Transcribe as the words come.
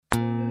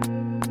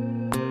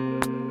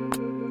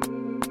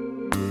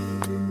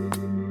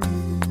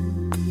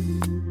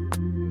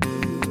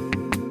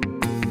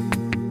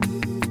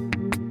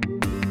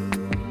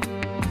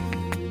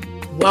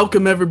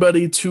Welcome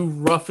everybody to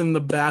Roughing the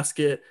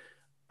Basket.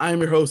 I am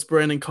your host,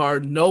 Brandon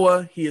Card.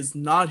 Noah, he is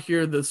not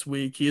here this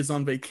week. He is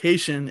on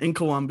vacation in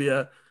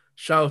Colombia.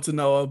 Shout out to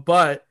Noah.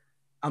 But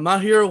I'm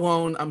not here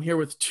alone. I'm here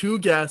with two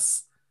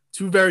guests,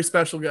 two very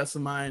special guests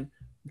of mine.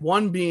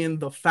 One being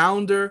the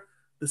founder,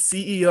 the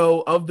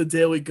CEO of the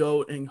Daily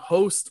Goat and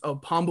host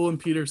of Pombo and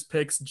Peter's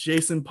Picks,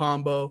 Jason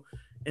Pombo.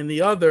 And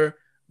the other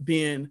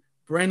being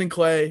Brandon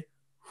Clay,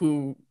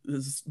 who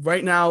is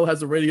right now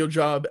has a radio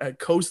job at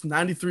Coast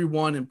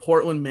 93.1 in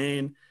Portland,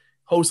 Maine,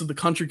 host of the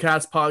Country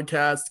Cast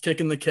podcast,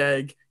 Kicking the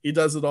Keg. He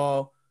does it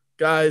all.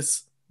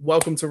 Guys,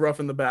 welcome to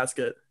Roughing the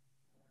Basket.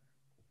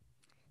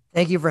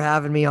 Thank you for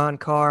having me on,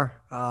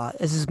 Carr.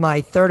 This is my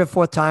third or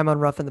fourth time on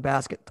Roughing the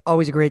Basket.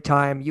 Always a great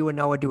time. You and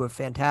Noah do a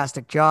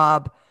fantastic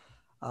job,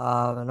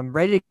 and I'm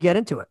ready to get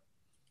into it.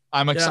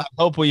 I'm excited.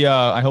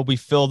 I hope we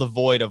fill the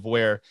void of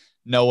where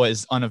Noah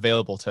is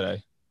unavailable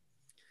today.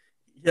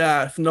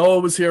 Yeah, if Noah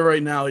was here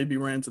right now, he'd be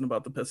ranting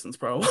about the Pistons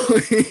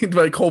probably.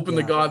 Like hoping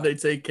to God they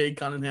take Cade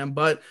Cunningham.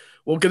 But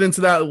we'll get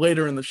into that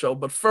later in the show.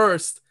 But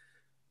first,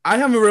 I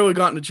haven't really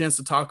gotten a chance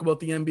to talk about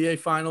the NBA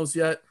Finals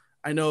yet.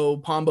 I know,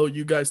 Pombo,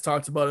 you guys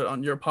talked about it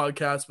on your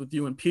podcast with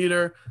you and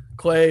Peter.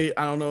 Clay,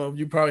 I don't know,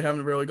 you probably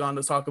haven't really gone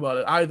to talk about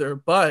it either.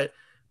 But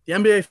the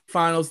NBA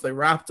Finals, they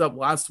wrapped up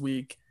last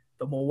week.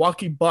 The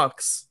Milwaukee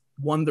Bucks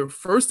won their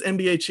first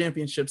NBA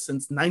championship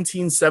since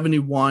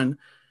 1971.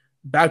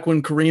 Back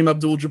when Kareem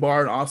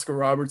Abdul-Jabbar and Oscar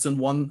Robertson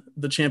won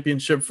the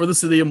championship for the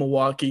city of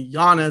Milwaukee.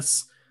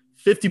 Giannis,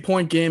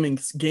 50-point game in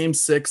Game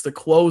 6 to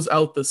close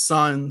out the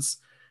Suns.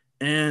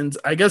 And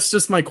I guess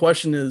just my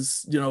question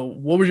is,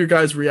 what were your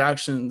guys'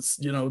 reactions,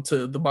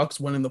 to the Bucks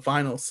winning the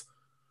finals?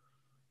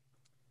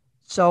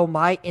 So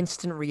my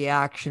instant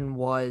reaction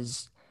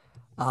was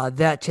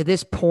that to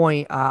this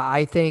point,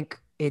 I think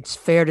it's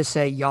fair to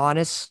say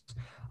Giannis,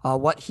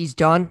 what he's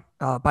done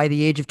by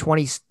the age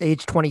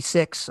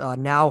 26,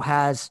 now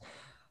has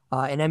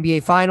an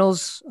NBA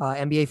Finals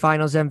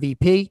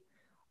MVP,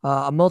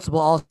 a multiple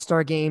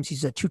All-Star games.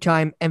 He's a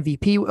two-time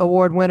MVP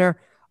award winner.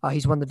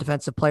 He's won the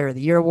Defensive Player of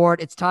the Year award.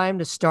 It's time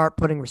to start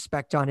putting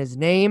respect on his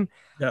name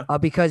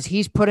because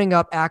he's putting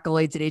up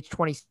accolades at age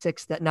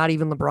 26 that not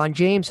even LeBron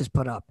James has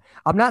put up.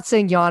 I'm not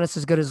saying Giannis is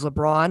as good as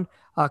LeBron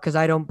because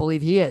I don't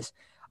believe he is.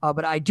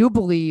 But I do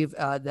believe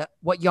that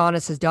what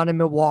Giannis has done in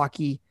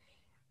Milwaukee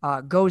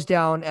goes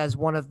down as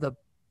one of the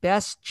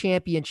best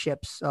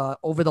championships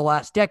over the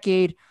last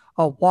decade.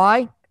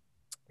 Why?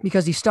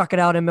 Because he stuck it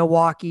out in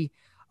Milwaukee.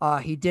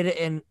 He did it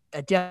in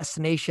a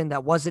destination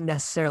that wasn't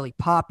necessarily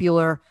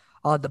popular.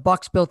 The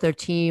Bucks built their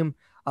team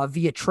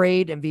via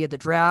trade and via the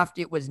draft.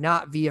 It was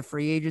not via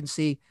free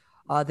agency.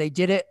 They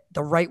did it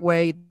the right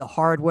way, the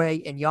hard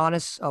way, and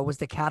Giannis was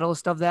the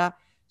catalyst of that.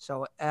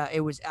 So it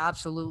was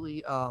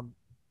absolutely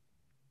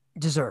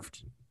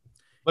deserved.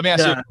 Let me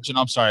ask you a question.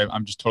 I'm sorry,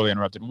 I'm just totally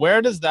interrupted.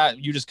 Where does that,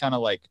 you just kind of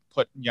like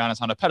put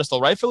Giannis on a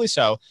pedestal, rightfully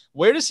so.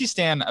 Where does he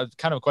stand?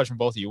 Kind of a question for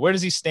both of you. Where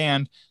does he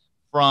stand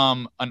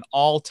from an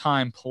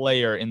all-time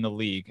player in the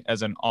league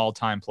as an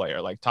all-time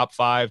player, like top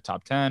 5,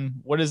 top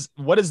 10? What is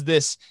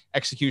this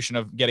execution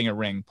of getting a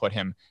ring put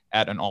him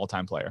at an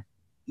all-time player?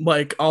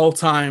 Like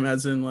all-time,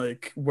 as in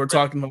like we're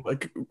talking about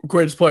like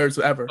greatest players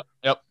ever.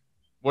 Yep.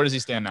 Where does he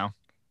stand now?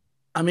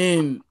 I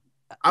mean,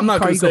 I'm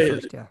not going to say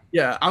first,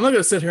 I'm not going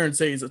to sit here and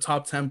say he's a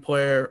top 10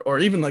 player or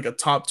even like a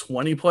top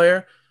 20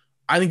 player.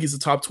 I think he's a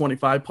top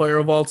 25 player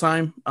of all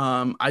time.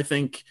 I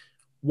think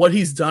what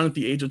he's done at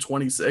the age of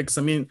 26,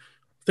 I mean,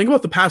 think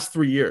about the past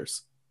 3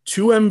 years,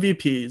 2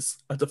 MVPs,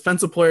 a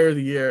Defensive Player of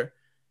the Year,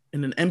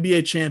 and an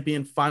NBA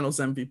champion Finals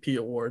MVP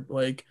award.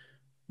 Like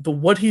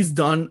what he's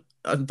done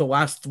the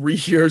last 3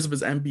 years of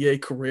his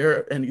NBA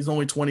career, and he's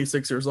only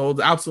 26 years old,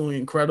 absolutely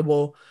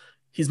incredible.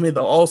 He's made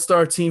the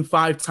All-Star team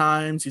 5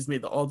 times. He's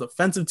made the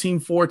All-Defensive team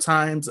 4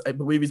 times. I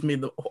believe he's made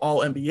the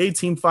All-NBA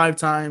team 5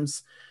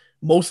 times.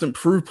 Most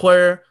Improved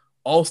Player,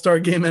 All-Star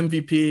Game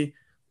MVP.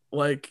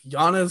 Like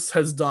Giannis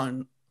has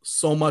done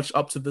so much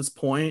up to this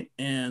point,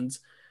 and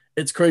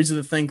it's crazy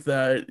to think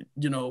that,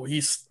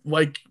 he's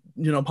like,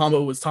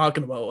 Pombo was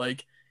talking about,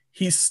 like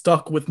he's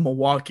stuck with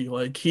Milwaukee.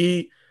 Like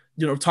he,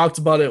 talked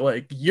about it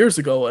like years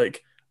ago.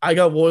 Like I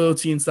got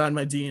loyalty inside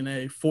my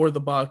DNA for the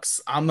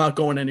Bucks. I'm not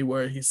going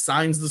anywhere. He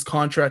signs this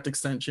contract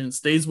extension,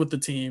 stays with the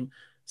team,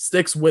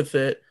 sticks with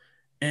it.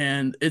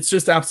 And it's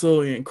just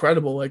absolutely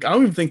incredible. Like, I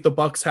don't even think the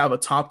Bucks have a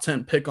top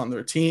 10 pick on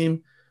their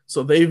team.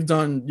 So they've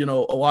done, a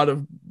lot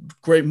of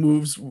great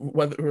moves,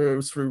 whether it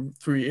was through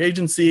free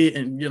agency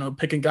and,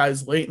 picking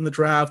guys late in the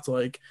draft.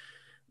 Like,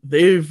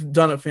 they've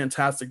done a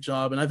fantastic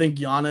job. And I think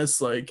Giannis,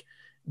 like,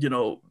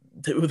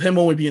 with him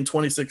only being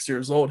 26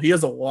 years old, he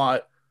has a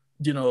lot,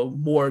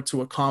 more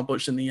to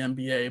accomplish in the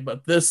NBA.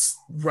 But this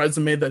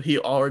resume that he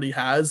already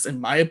has, in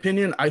my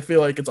opinion, I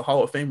feel like it's a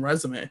Hall of Fame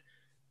resume.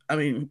 I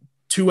mean,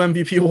 2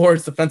 MVP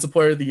awards, Defensive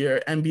Player of the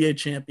Year, NBA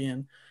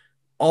champion,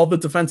 all the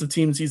defensive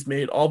teams he's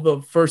made, all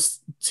the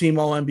first team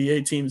All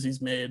NBA teams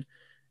he's made.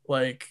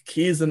 Like,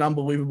 he's an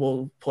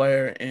unbelievable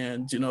player.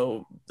 And,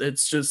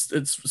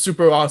 it's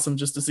super awesome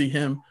just to see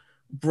him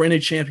bring a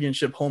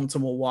championship home to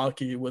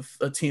Milwaukee with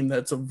a team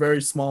that's a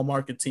very small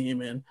market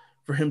team, and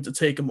for him to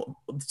take him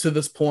to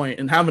this point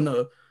and having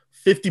a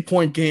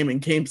 50-point game in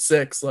Game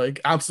 6, like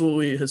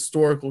absolutely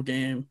historical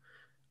game.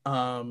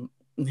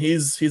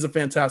 He's a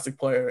fantastic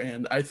player,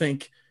 and I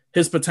think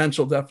his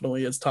potential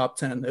definitely is top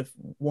 10 if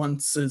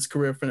once his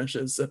career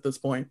finishes at this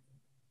point.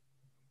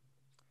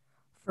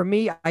 For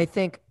me, I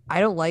think I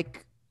don't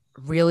like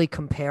really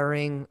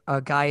comparing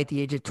a guy at the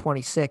age of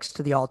 26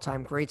 to the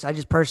all-time greats. I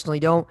just personally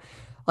don't.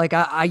 Like,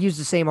 I use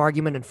the same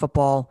argument in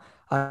football.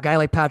 A guy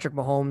like Patrick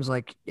Mahomes,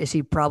 like, is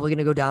he probably going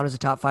to go down as a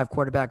top 5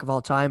 quarterback of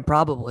all time?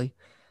 Probably.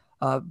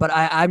 But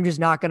I'm just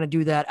not going to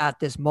do that at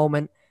this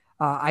moment.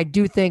 I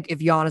do think if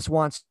Giannis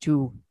wants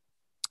to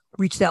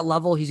reach that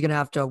level, he's going to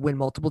have to win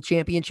multiple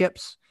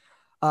championships.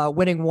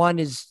 Winning one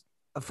is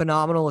a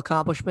phenomenal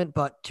accomplishment,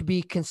 but to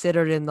be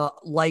considered in the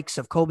likes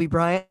of Kobe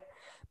Bryant,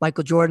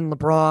 Michael Jordan,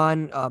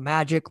 LeBron,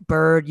 Magic,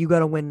 Bird, you got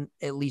to win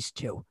at least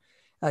 2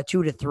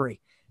 to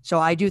 3. So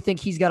I do think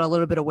he's got a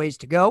little bit of ways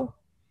to go.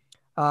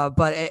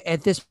 But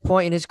at this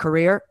point in his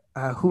career,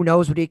 who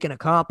knows what he can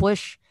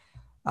accomplish?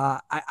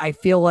 I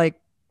feel like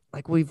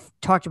we've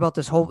talked about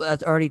this whole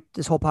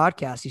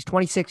podcast. He's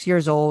 26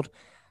 years old.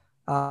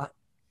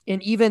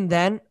 And even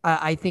then,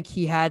 I think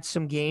he had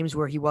some games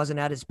where he wasn't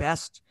at his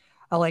best.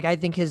 I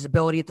think his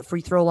ability at the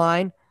free throw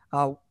line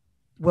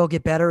will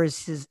get better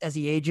as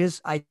he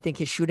ages. I think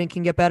his shooting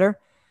can get better.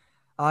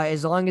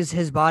 As long as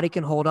his body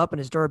can hold up and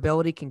his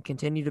durability can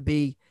continue to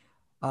be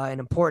an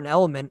important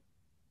element,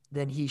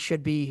 then he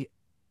should be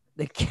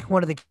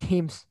one of the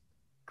game's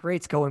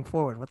greats going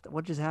forward.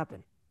 What just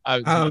happened? I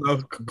don't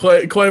know.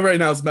 Clay right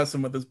now is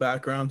messing with his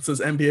background. It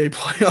says NBA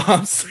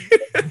playoffs.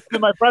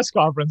 In my press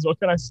conference, what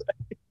can I say?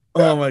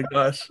 Oh my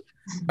gosh.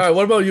 All right,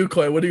 what about you,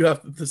 Clay? What do you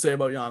have to say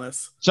about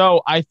Giannis?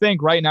 So I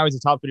think right now he's a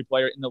top 3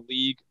 player in the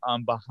league,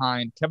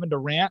 behind Kevin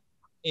Durant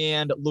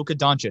and Luka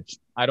Doncic.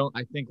 I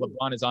think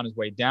LeBron is on his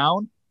way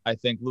down. I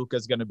think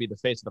Luka's going to be the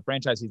face of the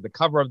franchise. He's the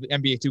cover of the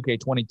NBA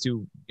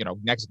 2K22,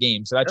 next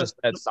game. So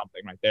that's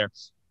something right there.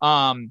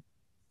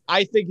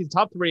 I think he's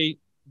top 3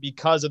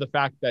 because of the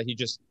fact that he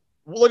just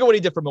look at what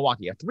he did for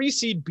Milwaukee. A 3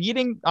 seed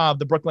beating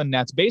the Brooklyn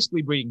Nets,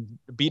 basically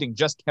beating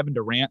just Kevin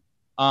Durant.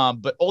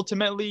 But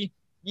ultimately,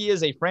 he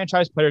is a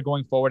franchise player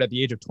going forward at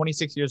the age of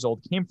 26 years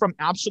old. Came from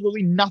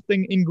absolutely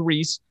nothing in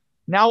Greece.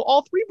 Now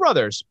all 3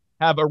 brothers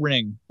have a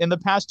ring in the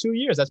past 2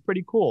 years. That's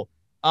pretty cool.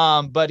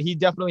 But he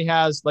definitely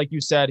has, like you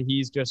said,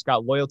 he's just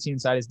got loyalty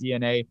inside his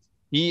DNA.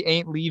 He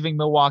ain't leaving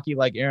Milwaukee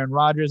like Aaron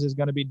Rodgers is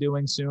going to be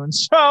doing soon.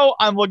 So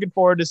I'm looking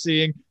forward to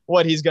seeing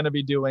what he's going to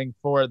be doing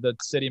for the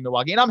city of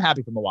Milwaukee. And I'm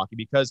happy for Milwaukee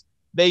because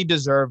they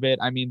deserve it.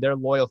 I mean, they're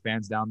loyal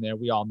fans down there.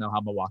 We all know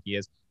how Milwaukee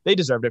is. They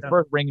deserved it.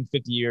 First ring in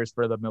 50 years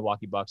for the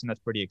Milwaukee Bucks, and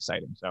that's pretty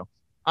exciting. So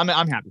I'm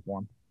happy for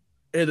him.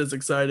 It is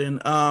exciting.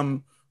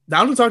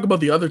 Now to talk about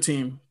the other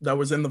team that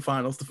was in the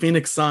finals, the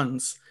Phoenix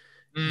Suns.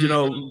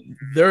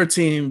 They're a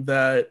team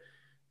that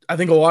I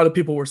think a lot of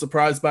people were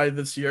surprised by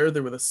this year. They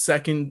were the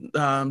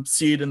 2nd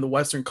seed in the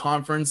Western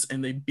Conference,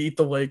 and they beat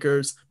the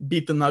Lakers,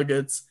 beat the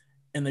Nuggets,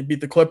 and they beat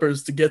the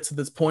Clippers to get to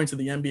this point to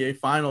the NBA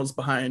Finals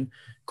behind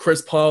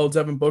Chris Paul,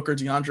 Devin Booker,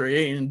 DeAndre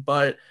Ayton.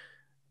 But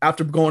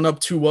after going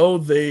up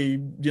 2-0, they,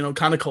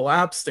 kind of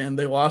collapsed, and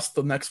they lost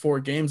the next 4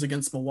 games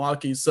against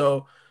Milwaukee.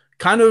 So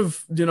kind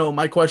of,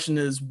 my question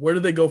is, where do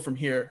they go from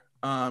here?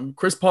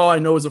 Chris Paul, I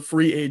know, is a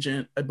free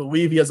agent. I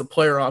believe he has a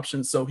player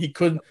option, so he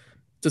could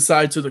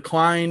decide to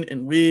decline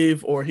and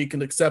leave, or he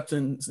can accept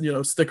and,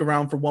 stick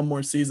around for one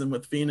more season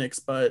with Phoenix.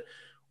 But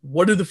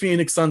what do the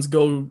Phoenix Suns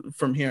go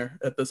from here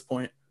at this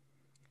point?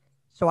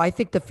 So I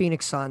think the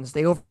Phoenix Suns,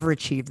 they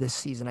overachieved this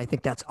season. I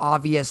think that's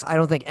obvious. I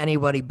don't think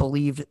anybody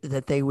believed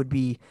that they would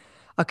be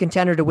a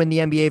contender to win the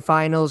NBA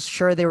Finals.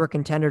 Sure, they were a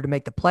contender to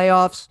make the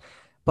playoffs,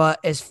 but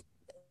as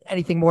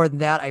anything more than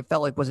that, I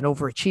felt like was an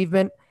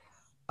overachievement.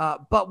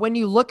 But when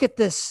you look at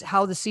this,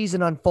 how the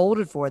season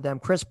unfolded for them,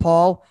 Chris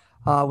Paul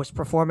was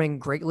performing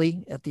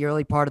greatly at the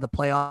early part of the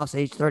playoffs,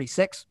 age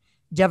 36.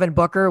 Devin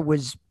Booker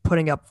was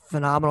putting up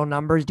phenomenal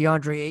numbers.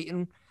 DeAndre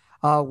Ayton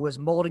was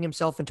molding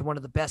himself into one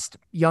of the best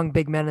young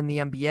big men in the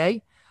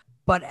NBA.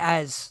 But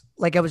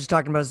like I was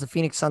talking about, as the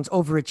Phoenix Suns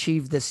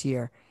overachieved this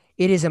year,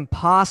 it is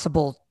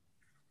impossible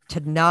to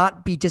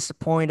not be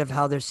disappointed of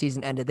how their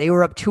season ended. They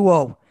were up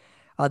 2-0.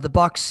 The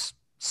Bucks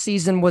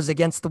season was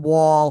against the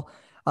wall.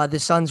 The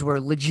Suns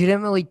were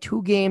legitimately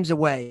 2 games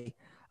away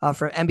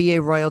from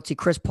NBA royalty.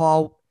 Chris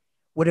Paul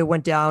would have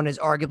went down as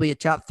arguably a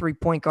top 3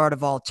 point guard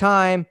of all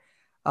time.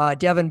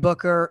 Devin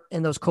Booker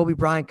and those Kobe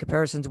Bryant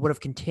comparisons would have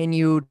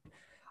continued.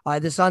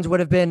 The Suns would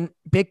have been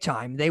big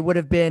time. They would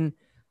have been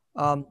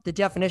the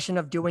definition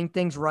of doing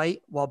things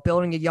right while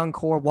building a young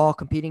core while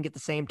competing at the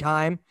same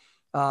time.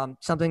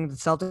 Something the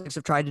Celtics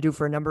have tried to do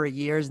for a number of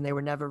years, and they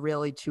were never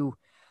really to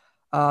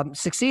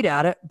succeed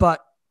at it.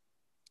 But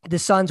the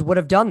Suns would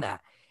have done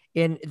that.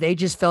 And they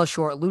just fell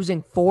short,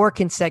 losing 4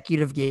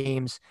 consecutive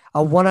games,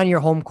 one on your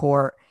home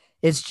court.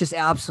 It's just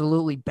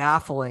absolutely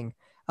baffling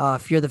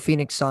if you're the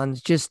Phoenix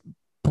Suns, just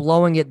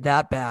blowing it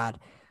that bad.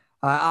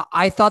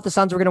 I thought the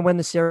Suns were going to win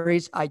the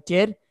series. I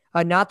did.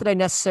 Not that I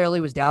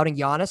necessarily was doubting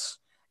Giannis.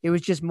 It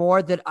was just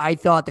more that I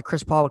thought that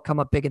Chris Paul would come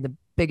up big in the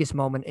biggest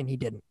moment, and he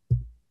didn't.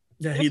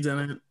 Yeah, he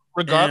didn't.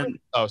 Regardless.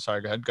 Oh,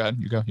 sorry. Go ahead.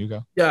 You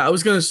go. Yeah, I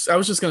was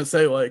just gonna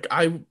say, like,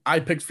 I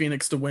picked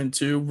Phoenix to win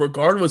too,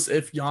 regardless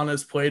if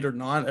Giannis played or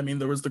not. I mean,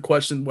 there was the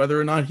question whether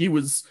or not he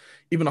was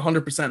even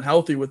 100%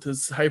 healthy with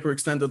his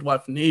hyperextended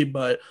left knee,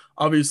 but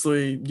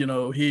obviously,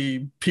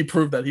 he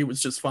proved that he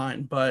was just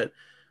fine. But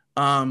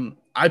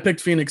I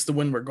picked Phoenix to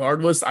win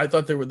regardless. I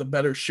thought they were the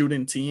better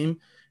shooting team,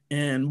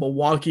 and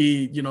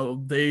Milwaukee,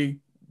 they,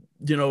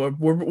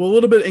 were a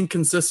little bit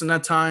inconsistent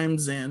at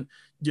times, and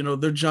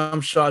their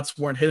jump shots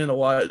weren't hitting a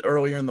lot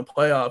earlier in the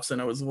playoffs,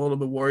 and I was a little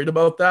bit worried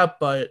about that.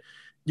 But,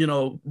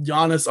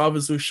 Giannis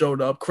obviously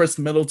showed up. Chris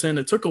Middleton,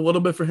 it took a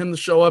little bit for him to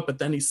show up, but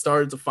then he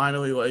started to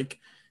finally,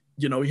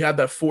 he had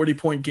that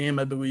 40-point game,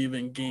 I believe,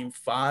 in game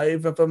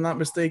 5, if I'm not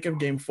mistaken,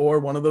 game 4,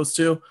 one of those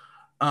two.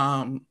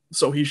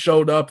 So he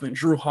showed up, and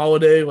Drew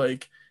Holiday,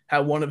 had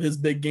one of his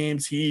big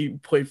games. He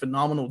played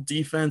phenomenal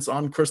defense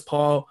on Chris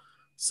Paul.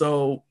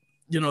 So,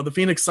 the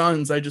Phoenix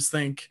Suns, I just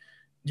think,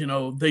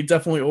 they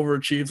definitely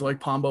overachieved, like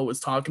Pombo was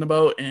talking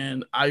about.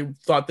 And I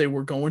thought they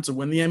were going to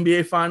win the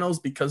NBA Finals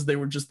because they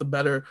were just the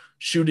better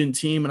shooting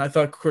team. And I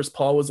thought Chris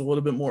Paul was a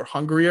little bit more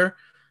hungrier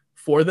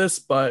for this.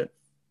 But,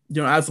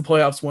 as the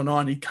playoffs went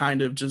on, he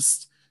kind of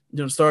just,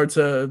 started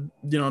to,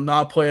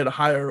 not play at a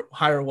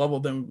higher level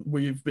than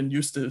we've been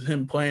used to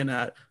him playing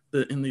at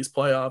in these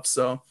playoffs.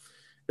 So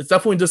it's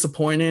definitely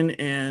disappointing.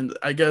 And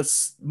I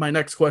guess my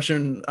next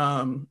question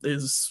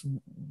is,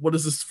 what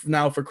is this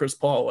now for Chris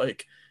Paul?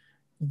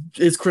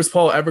 Is Chris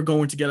Paul ever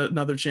going to get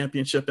another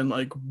championship? And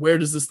where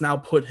does this now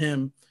put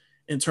him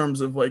in terms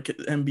of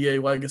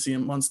NBA legacy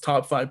amongst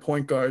top 5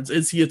 point guards?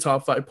 Is he a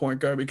top 5 point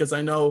guard? Because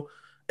I know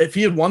if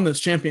he had won this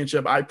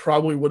championship, I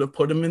probably would have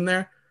put him in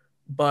there,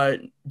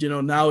 but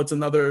now it's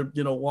another,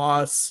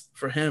 loss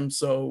for him.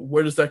 So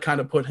where does that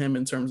kind of put him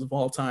in terms of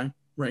all time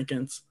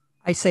rankings?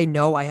 I say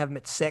no. I have him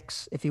at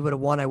 6. If he would have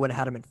won, I would have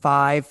had him at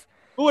 5.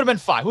 Who would have been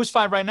 5? Who's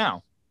 5 right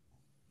now?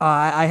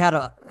 I had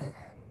a.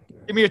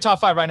 Give me your top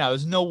 5 right now.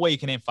 There's no way you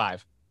can name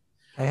 5.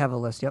 I have a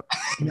list. Yep.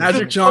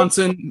 Magic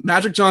Johnson.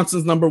 Magic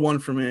Johnson's number 1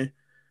 for me.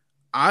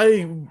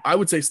 I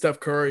would say Steph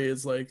Curry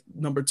is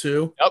number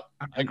 2. Yep.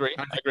 I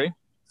agree.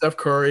 Steph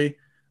Curry.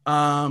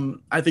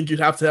 I think you'd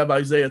have to have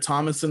Isaiah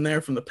Thomas in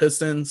there from the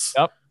Pistons.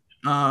 Yep.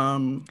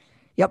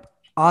 Yep.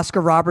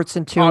 Oscar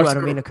Robertson too. I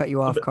don't mean to cut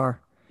you off, Carr.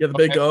 Yeah, the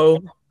big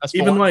O. That's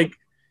even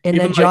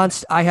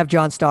I have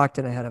John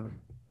Stockton ahead of him.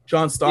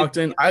 John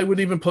Stockton. I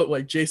would even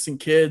put Jason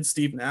Kidd,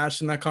 Steve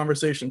Nash in that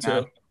conversation too.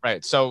 Yeah,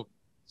 right. So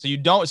you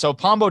don't. So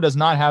Pombo does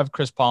not have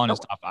Chris Paul in his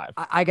top 5.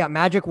 I got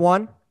Magic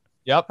 1.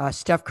 Yep.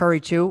 Steph Curry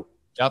 2.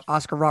 Yep.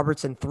 Oscar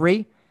Robertson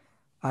 3.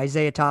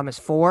 Isaiah Thomas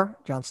 4.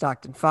 John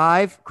Stockton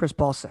 5. Chris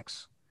Paul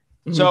 6.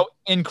 Mm-hmm. So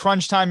in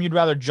crunch time, you'd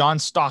rather John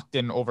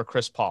Stockton over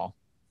Chris Paul.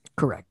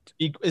 Correct.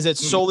 Is it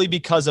solely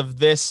because of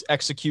this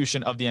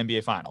execution of the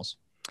NBA Finals?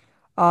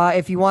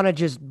 If you want to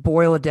just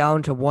boil it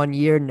down to 1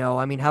 year, no.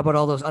 I mean, how about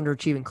all those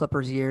underachieving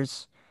Clippers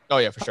years? Oh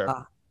yeah, for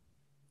sure.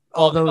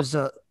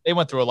 They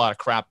went through a lot of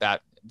crap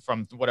that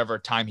from whatever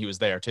time he was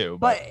there too.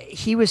 But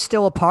he was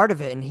still a part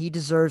of it, and he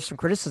deserves some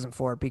criticism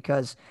for it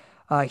because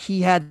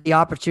he had the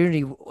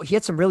opportunity. He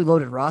had some really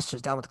loaded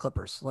rosters down with the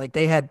Clippers.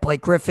 They had Blake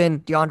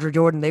Griffin, DeAndre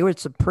Jordan. They were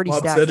some pretty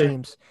stacked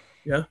teams.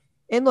 Yeah.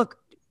 And look,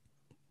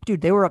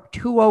 dude, they were up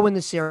 2-0 in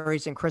the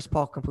series, and Chris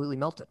Paul completely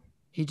melted.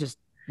 He just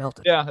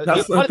melted. Yeah,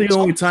 that's not the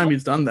only time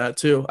he's done that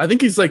too. I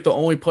think he's the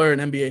only player in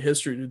NBA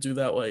history to do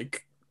that.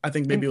 I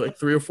think maybe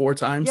 3 or 4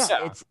 times.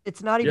 Yeah,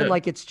 it's not even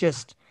it's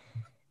just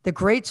the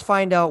greats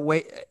find out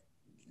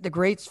the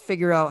greats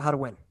figure out how to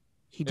win.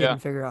 He didn't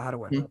figure out how to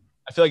win. Mm-hmm.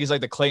 I feel like he's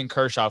like the Clayton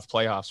Kershaw of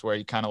playoffs, where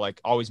he kind of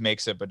always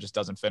makes it but just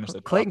doesn't finish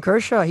it. Clayton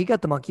Kershaw, he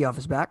got the monkey off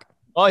his back.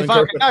 Well, he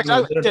finally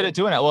did it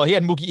doing it. Well, he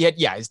had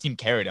Mookie. His team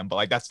carried him,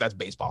 but that's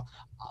baseball.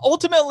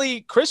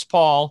 Ultimately, Chris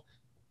Paul,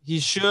 he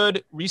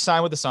should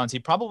re-sign with the Suns. He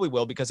probably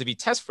will, because if he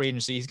tests free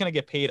agency, he's going to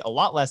get paid a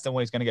lot less than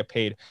what he's going to get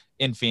paid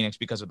in Phoenix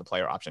because of the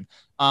player option.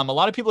 A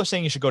lot of people are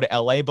saying you should go to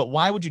LA, but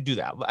why would you do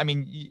that? I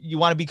mean, you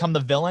want to become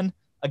the villain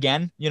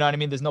again? You know what I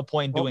mean? There's no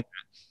point in doing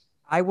that.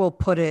 I will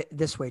put it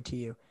this way to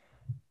you.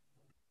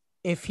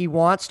 If he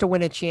wants to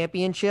win a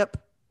championship,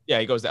 yeah,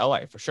 he goes to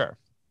LA for sure.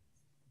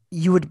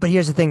 But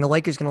here's the thing: the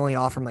Lakers can only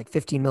offer him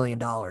 $15 million.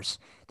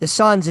 The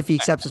Suns, if he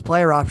accepts his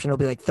player option, it'll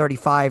be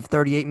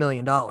 $38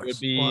 million. It would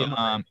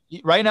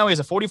be right now he has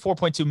a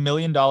 $44.2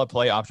 million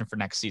play option for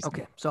next season.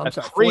 Okay, so that's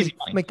I'm sorry, crazy.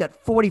 Make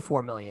that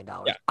 $44 million.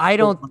 Yeah. I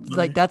don't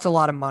that's a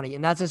lot of money,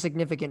 and that's a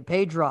significant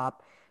pay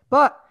drop.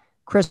 But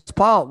Chris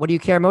Paul, what do you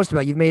care most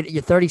about? You've made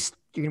you're 30.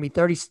 You're gonna be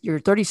 30. You're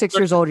 36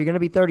 years old. You're gonna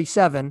be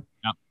 37.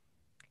 Yeah.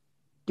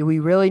 Do we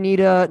really need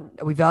are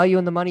we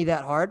valuing the money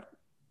that hard?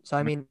 So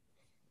I mean,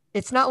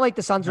 it's not like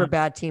the Suns are a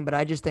bad team, but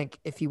I just think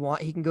if he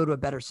can go to a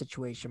better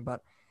situation.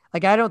 But I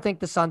don't think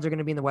the Suns are going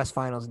to be in the West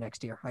Finals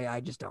next year. I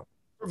just don't.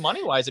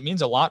 money wise, it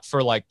means a lot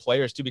for like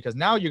players too, because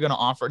now you're going to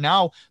offer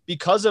now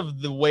because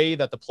of the way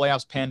that the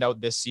playoffs panned out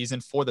this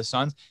season for the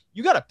Suns,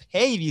 you got to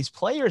pay these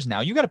players now.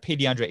 You got to pay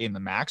DeAndre Ayton the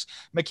max.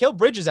 Mikal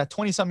Bridges at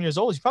 20-something years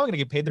old, he's probably going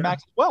to get paid the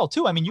max as well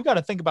too. I mean, you got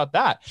to think about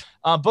that.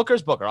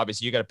 Booker's Booker.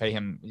 Obviously, you got to pay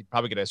him. You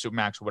probably get a super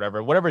max or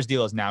whatever his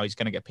deal is now. He's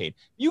going to get paid.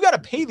 You got to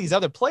pay these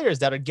other players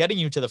that are getting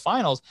you to the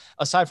finals,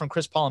 aside from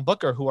Chris Paul and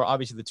Booker, who are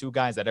obviously the two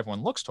guys that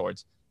everyone looks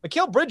towards.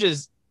 Mikal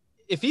Bridges,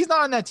 if he's not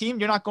on that team,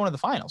 you're not going to the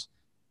finals.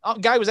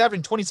 Guy was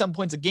averaging 20-something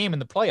points a game in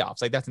the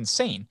playoffs. Like, that's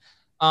insane.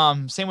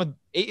 Same with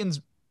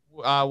Ayton's,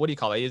 what do you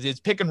call it? It's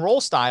pick and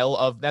roll style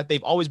of that.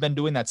 They've always been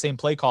doing that same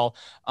play call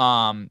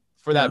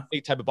for that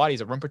big type of body.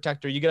 He's a rim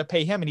protector. You got to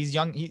pay him, and he's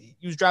young. He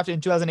was drafted in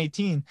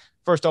 2018,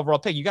 first overall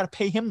pick. You got to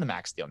pay him the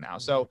max deal now.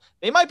 So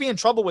they might be in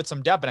trouble with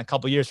some depth in a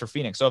couple of years for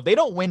Phoenix. So if they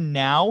don't win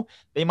now,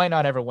 they might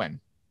not ever win.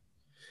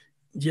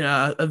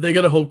 Yeah, they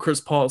got to hope Chris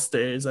Paul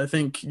stays. I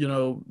think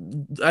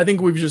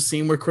we've just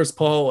seen where Chris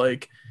Paul,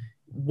 like,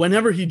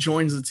 whenever he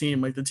joins the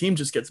team, like, the team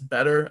just gets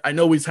better. I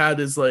know he's had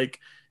his,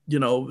 like,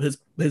 his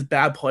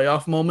bad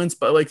playoff moments,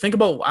 but like, think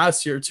about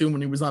last year too,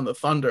 when he was on the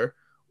Thunder.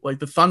 Like,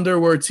 the Thunder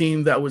were a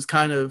team that was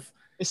kind of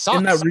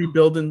in that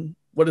rebuilding.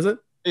 What is it?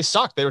 They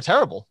sucked. They were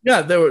terrible.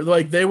 Yeah, they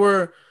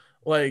were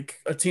like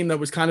a team that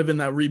was kind of in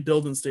that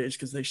rebuilding stage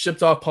because they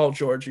shipped off Paul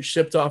George, he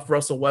shipped off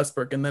Russell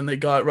Westbrook, and then they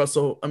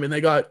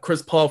got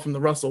Chris Paul from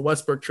the Russell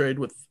Westbrook trade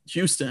with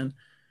Houston.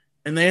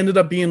 And they ended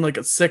up being like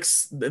the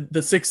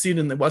sixth seed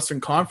in the Western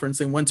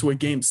Conference and went to a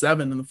Game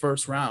 7 in the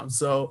first round.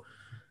 So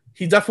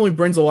he definitely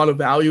brings a lot of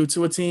value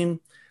to a team.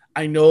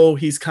 I know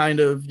he's kind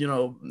of,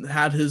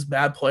 had his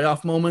bad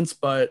playoff moments,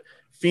 but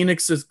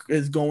Phoenix is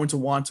going to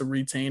want to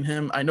retain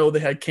him. I know they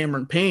had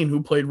Cameron Payne,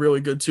 who played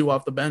really good too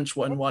off the bench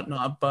and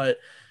whatnot, but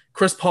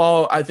Chris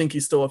Paul, I think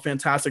he's still a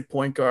fantastic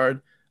point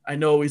guard. I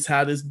know he's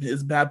had his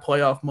bad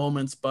playoff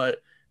moments,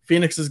 but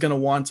Phoenix is going to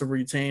want to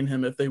retain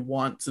him if they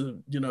want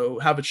to,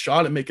 have a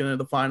shot at making it to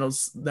the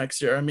finals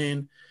next year. I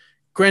mean,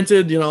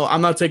 granted,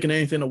 I'm not taking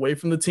anything away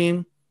from the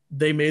team.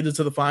 They made it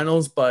to the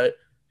finals, but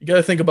you got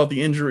to think about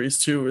the injuries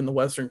too in the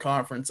Western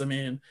Conference. I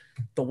mean,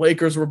 the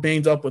Lakers were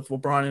banged up with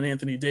LeBron and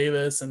Anthony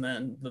Davis, and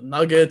then the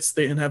Nuggets,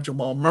 they didn't have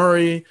Jamal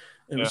Murray.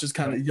 It was just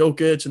kind of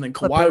Jokic, and then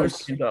Kawhi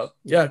was banged up.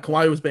 Yeah,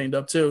 Kawhi was banged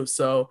up too.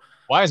 So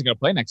Kawhi isn't going to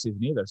play next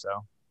season either.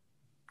 So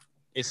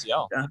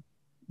ACL.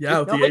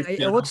 Yeah.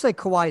 It looks like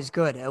Kawhi's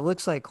good. It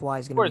looks like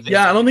Kawhi's going to be good.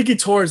 Yeah, I don't think he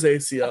tore his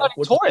ACL.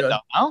 He tore it though,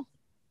 no?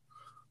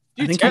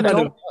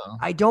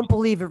 I don't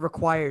believe it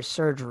requires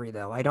surgery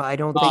though. I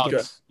don't think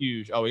it's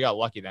huge. Oh, we got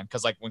lucky then,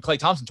 because like when Klay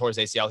Thompson tore his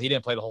ACL, he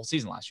didn't play the whole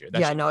season last year.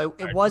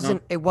 It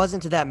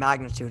wasn't to that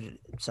magnitude.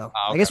 So okay.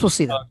 I guess we'll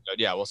see that.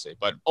 Yeah, we'll see.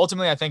 But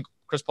ultimately, I think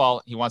Chris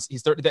Paul,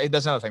 he's 30.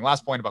 That's another thing.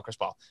 Last point about Chris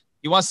Paul.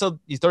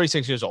 He's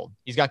 36 years old.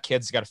 He's got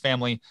kids. He's got a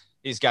family.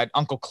 He's got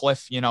Uncle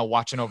Cliff,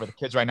 watching over the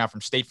kids right now from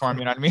State Farm.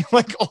 You know what I mean?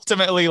 Like,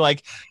 ultimately,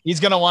 like, he's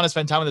going to want to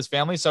spend time with his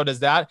family. So does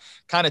that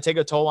kind of take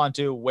a toll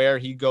onto where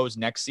he goes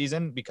next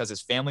season because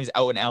his family's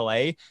out in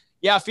LA?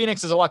 Yeah,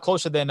 Phoenix is a lot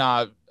closer than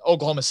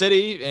Oklahoma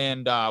City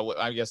and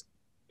I guess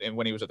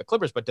when he was at the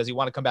Clippers. But does he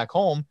want to come back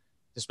home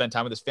to spend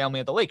time with his family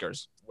at the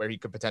Lakers, where he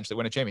could potentially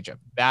win a championship?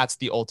 That's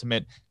the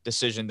ultimate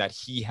decision that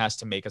he has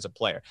to make as a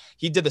player.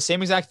 He did the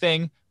same exact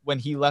thing when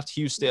he left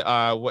Houston.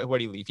 Where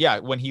did he leave? Yeah,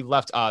 when he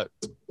left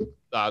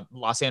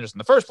Los Angeles in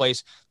the first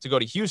place to go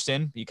to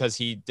Houston, because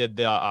he did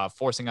the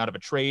forcing out of a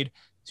trade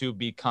to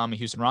become a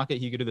Houston Rocket.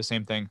 He could do the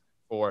same thing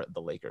for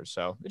the Lakers.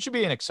 So it should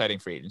be an exciting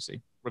free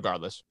agency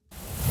regardless.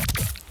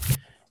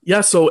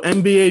 Yeah, so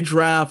NBA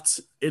draft,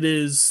 it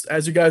is,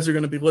 as you guys are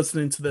going to be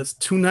listening to this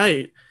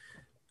tonight.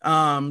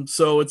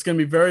 So it's going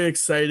to be very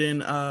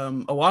exciting.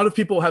 A lot of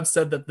people have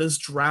said that this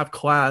draft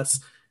class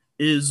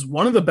is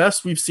one of the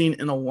best we've seen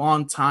in a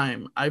long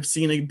time. I've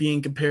seen it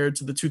being compared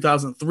to the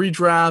 2003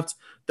 draft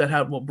that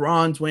had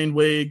LeBron, Dwayne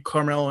Wade,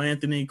 Carmelo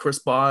Anthony, Chris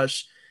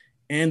Bosh,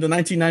 and the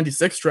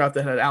 1996 draft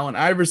that had Allen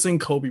Iverson,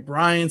 Kobe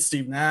Bryant,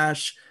 Steve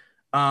Nash.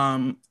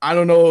 I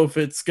don't know if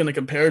it's going to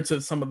compare to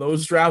some of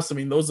those drafts. I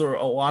mean, those are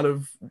a lot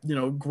of,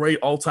 great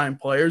all-time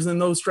players in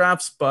those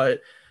drafts,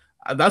 but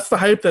that's the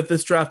hype that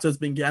this draft has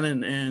been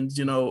getting. And,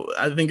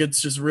 I think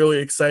it's just really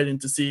exciting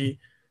to see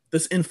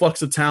this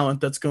influx of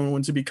talent that's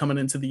going to be coming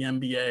into the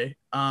NBA.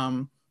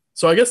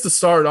 So I guess to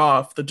start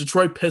off, the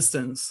Detroit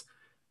Pistons,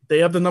 they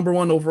have the number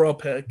 1 overall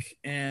pick.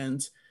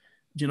 And,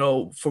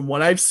 from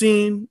what I've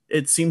seen,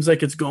 it seems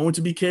like it's going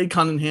to be Cade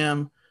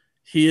Cunningham.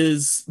 He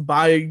is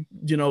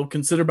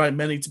considered by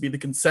many to be the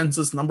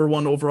consensus number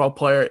 1 overall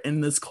player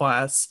in this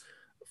class.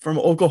 From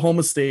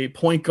Oklahoma State,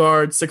 point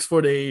guard,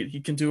 6'8".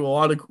 He can do a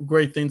lot of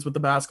great things with the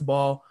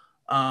basketball.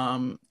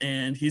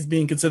 And he's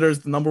being considered as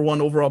the number 1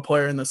 overall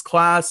player in this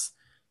class.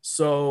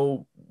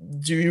 So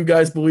do you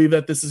guys believe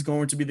that this is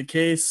going to be the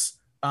case?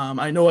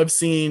 I know I've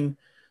seen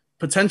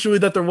potentially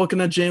that they're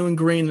looking at Jalen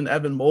Green and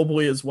Evan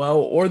Mobley as well,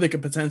 or they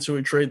could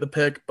potentially trade the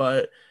pick,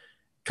 but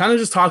kind of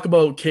just talk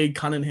about Cade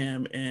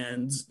Cunningham.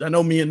 And I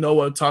know me and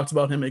Noah talked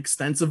about him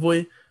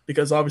extensively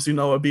because obviously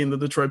Noah, being the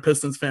Detroit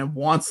Pistons fan,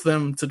 wants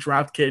them to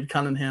draft Cade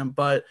Cunningham.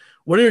 But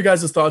what are your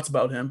guys' thoughts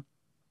about him?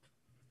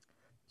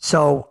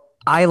 So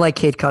I like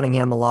Cade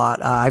Cunningham a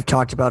lot. I've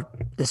talked about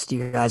this to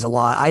you guys a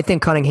lot. I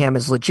think Cunningham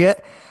is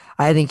legit.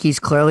 I think he's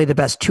clearly the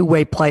best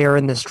two-way player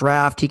in this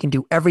draft. He can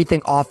do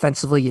everything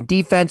offensively and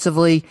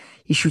defensively.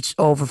 He shoots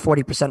over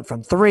 40%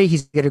 from three.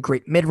 He's got a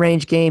great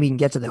mid-range game. He can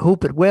get to the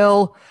hoop at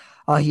will.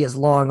 He has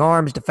long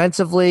arms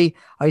defensively.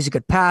 He's a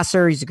good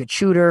passer. He's a good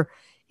shooter.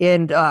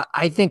 And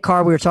I think,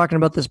 Carr, we were talking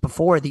about this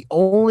before. The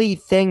only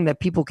thing that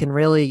people can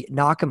really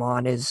knock him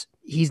on is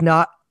he's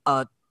not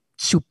a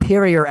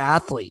superior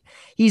athlete.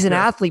 He's an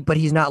athlete, but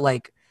he's not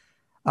like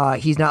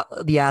he's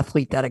not the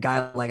athlete that a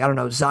guy like, I don't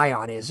know,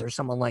 Zion is or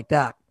someone like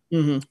that.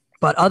 Mm-hmm.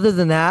 But other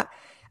than that,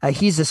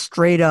 he's a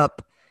straight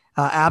up,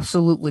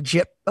 absolute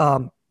legit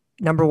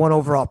number one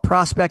overall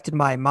prospect in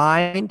my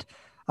mind.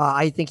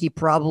 I think he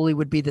probably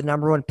would be the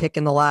number one pick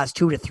in the last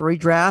 2 to 3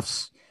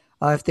 drafts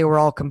if they were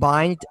all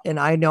combined. And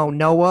I know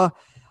Noah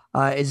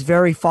is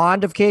very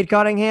fond of Cade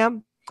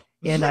Cunningham,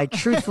 and I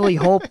truthfully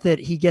hope that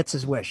he gets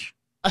his wish.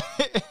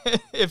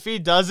 If he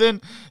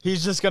doesn't,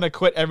 he's just gonna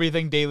quit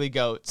everything Daily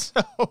Goat.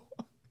 So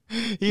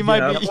he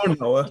might be.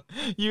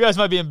 You guys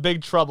might be in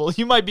big trouble.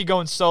 You might be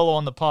going solo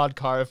on the pod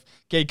car if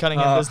Cade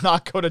Cunningham does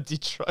not go to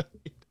Detroit.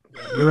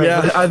 Right.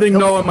 Yeah, I think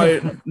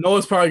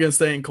Noah's probably gonna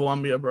stay in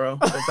Columbia, bro.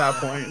 At that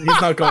point, he's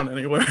not going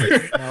anywhere.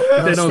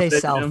 No, he'll stay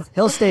south.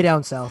 He'll stay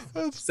down south.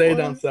 Stay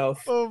down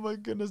south. Oh my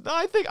goodness! No,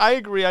 I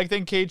agree. I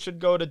think Cade should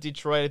go to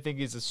Detroit. I think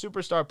he's a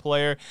superstar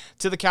player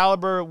to the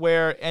caliber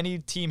where any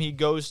team he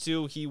goes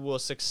to, he will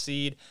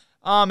succeed.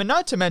 And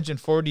not to mention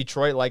for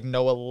Detroit, like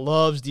Noah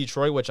loves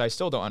Detroit, which I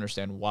still don't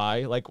understand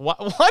why. Like, why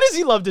does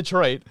he love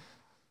Detroit?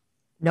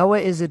 Noah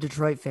is a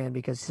Detroit fan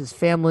because his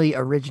family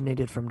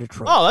originated from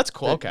Detroit. Oh, that's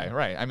cool. Okay,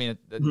 right. I mean,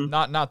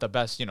 not the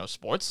best,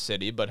 sports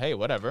city, but hey,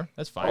 whatever.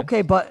 That's fine.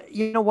 Okay, but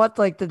you know what?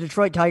 Like the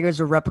Detroit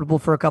Tigers were reputable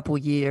for a couple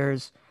of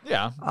years.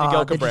 Yeah,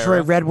 the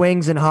Detroit Red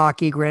Wings in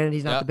hockey. Granted,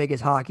 he's not the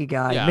biggest hockey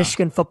guy. Yeah.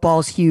 Michigan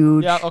football's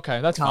huge. Yeah, okay,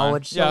 that's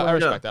college. Fine. Yeah, I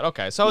respect that.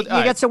 Okay, so you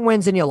get some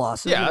wins and you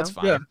lost. Yeah, that's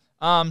fine.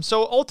 Yeah.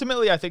 So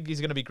ultimately, I think he's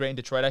going to be great in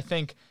Detroit. I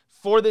think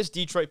for this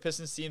Detroit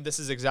Pistons team, this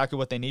is exactly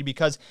what they need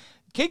because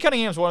Cade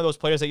Cunningham is one of those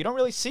players that you don't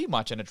really see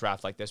much in a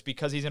draft like this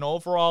because he's an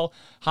overall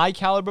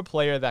high-caliber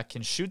player that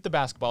can shoot the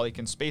basketball, he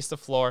can space the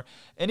floor,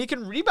 and he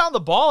can rebound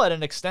the ball at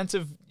an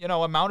extensive,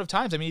 amount of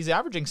times. I mean, he's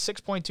averaging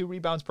 6.2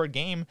 rebounds per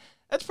game.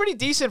 That's pretty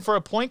decent for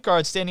a point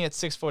guard standing at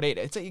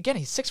 6'8". Again,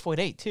 he's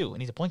 6'8" too,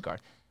 and he's a point guard.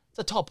 It's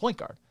a tall point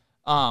guard,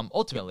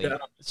 ultimately. Yeah.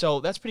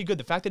 So that's pretty good.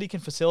 The fact that he can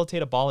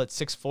facilitate a ball at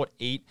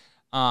 6'8",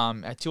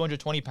 at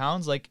 220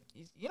 pounds, like,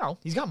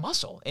 he's got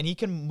muscle and he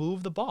can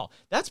move the ball.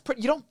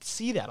 You don't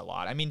see that a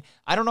lot. I mean,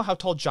 I don't know how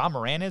tall Ja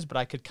Morant is, but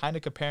I could kind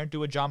of compare him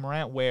to a Ja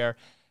Morant where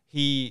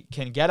he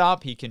can get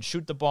up, he can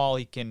shoot the ball,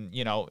 he can,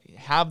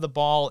 have the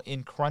ball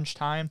in crunch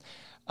time.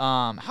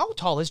 How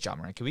tall is Ja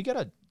Morant? Can we get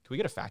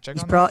a fact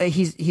check on that?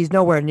 He's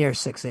nowhere near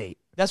 6'8".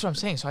 That's what I'm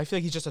saying. So I feel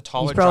like he's just a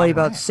taller. He's probably Ja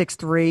about Morant.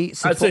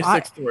 6'3". I'd say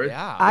 6'3".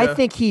 Yeah. I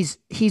think he's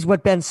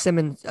what Ben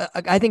Simmons.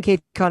 I think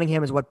Cade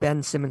Cunningham is what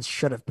Ben Simmons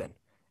should have been.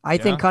 I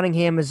think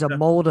Cunningham is a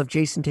mold of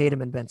Jason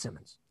Tatum and Ben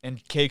Simmons.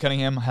 And Cade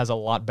Cunningham has a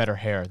lot better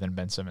hair than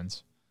Ben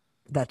Simmons.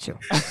 That too.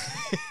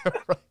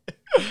 Right.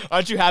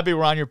 Aren't you happy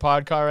we're on your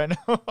pod car right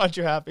now? Aren't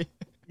you happy?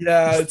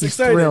 Yeah, it's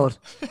exciting. Thrilled.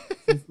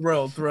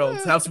 Thrilled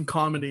to have some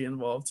comedy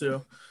involved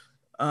too.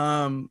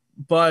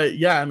 But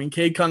yeah, I mean,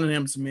 Cade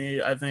Cunningham to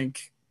me, I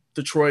think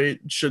Detroit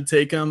should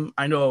take him.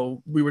 I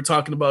know we were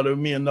talking about it with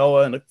me and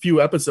Noah and a few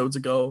episodes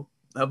ago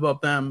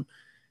about them.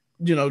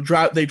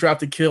 They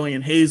drafted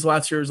Killian Hayes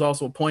last year, is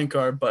also a point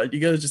guard, but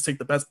you got to just take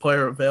the best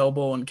player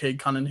available and Cade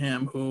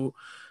Cunningham, who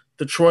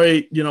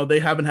Detroit, they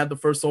haven't had the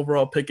first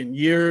overall pick in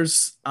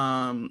years.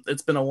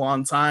 It's been a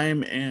long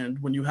time.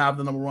 And when you have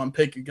the number one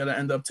pick, you got to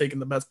end up taking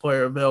the best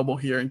player available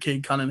here in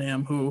Cade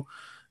Cunningham, who,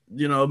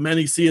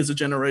 many see as a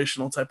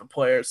generational type of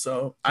player.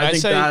 So I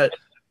think that.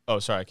 Oh,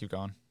 sorry. Keep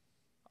going.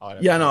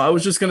 Yeah, no, I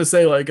was just going to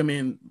say,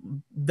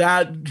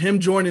 that him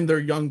joining their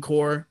young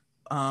core,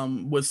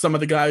 with some of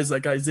the guys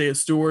like Isaiah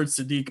Stewart,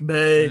 Sadiq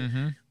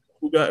Bey,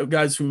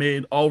 guys who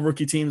made all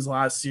rookie teams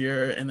last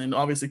year, and then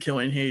obviously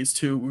Killian Hayes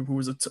too, who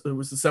was the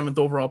 7th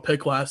overall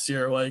pick last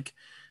year. Like,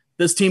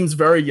 this team's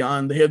very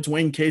young. They have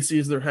Dwayne Casey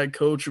as their head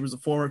coach, who was a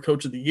former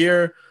coach of the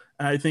year.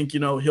 And I think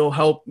he'll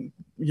help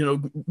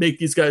make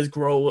these guys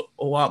grow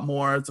a lot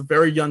more. It's a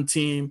very young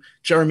team.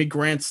 Jeremy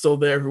Grant's still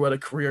there, who had a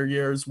career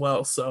year as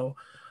well. So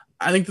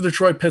I think the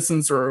Detroit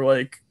Pistons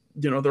are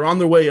they're on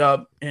their way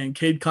up, and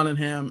Cade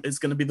Cunningham is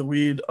going to be the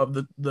lead of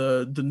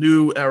the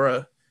new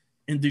era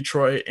in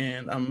Detroit.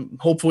 And I'm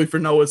hopefully for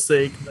Noah's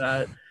sake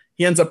that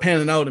he ends up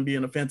panning out and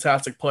being a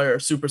fantastic player, a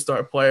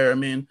superstar player. I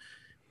mean,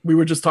 we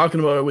were just talking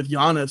about it with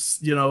Giannis,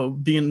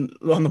 being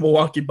on the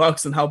Milwaukee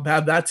Bucks and how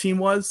bad that team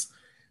was.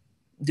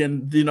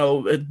 And,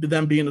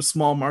 them being a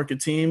small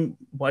market team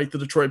like the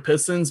Detroit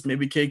Pistons,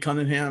 maybe Cade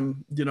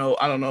Cunningham,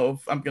 I don't know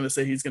if I'm going to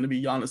say he's going to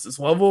be Giannis's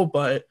level,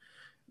 but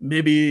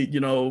maybe,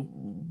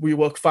 we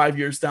look 5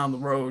 years down the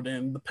road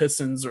and the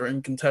Pistons are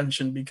in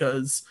contention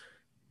because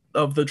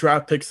of the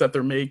draft picks that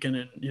they're making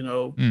and,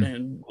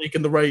 and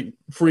making the right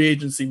free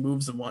agency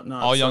moves and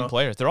whatnot. All young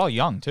players. They're all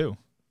young too.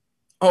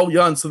 Oh,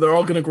 young. So they're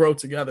all going to grow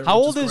together. How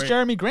which old is great.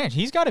 Jeremy Grant?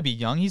 He's got to be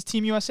young. He's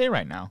Team USA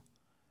right now.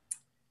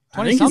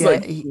 I think he's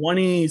 20-something. like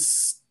 20,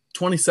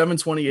 27,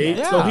 28.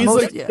 Yeah. So he's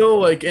Most- like yeah. still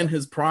like in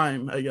his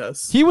prime, I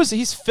guess.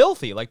 He's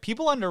filthy. Like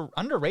people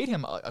underrate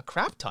him a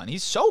crap ton.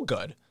 He's so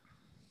good.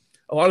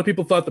 A lot of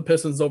people thought the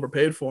Pistons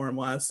overpaid for him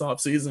last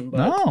offseason,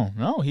 but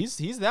No, he's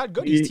that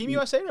good. He's Team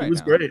USA right he was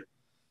now. great.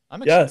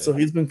 I'm Yeah, excited. so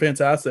he's been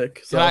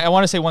fantastic. So And I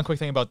want to say one quick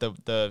thing about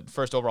the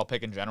first overall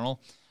pick in general.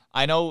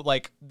 I know,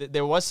 like,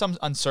 there was some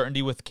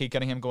uncertainty with Cade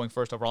Cunningham going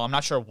first overall. I'm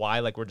not sure why,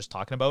 like we're just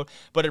talking about,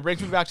 but it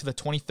brings me back to the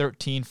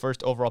 2013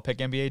 first overall pick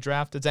NBA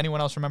draft. Does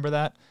anyone else remember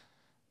that?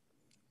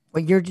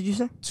 What year did you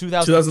say?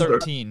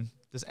 2013.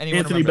 Does anyone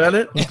Anthony remember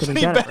Bennett? that?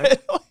 Anthony Anthony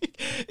Bennett,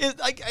 Bennett.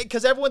 Like,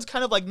 because everyone's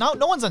kind of like, no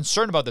one's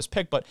uncertain about this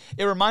pick, but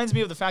it reminds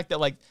me of the fact that,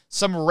 like,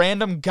 some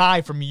random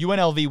guy from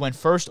UNLV went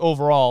first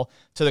overall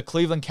to the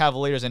Cleveland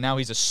Cavaliers, and now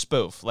he's a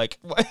spoof. Like,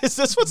 is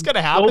this what's going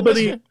to happen this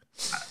year?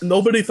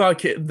 Nobody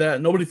thought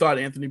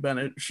Anthony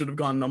Bennett should have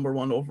gone number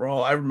 1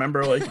 overall. I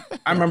remember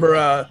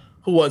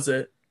who was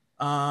it?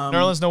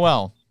 Nerlens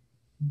Noel.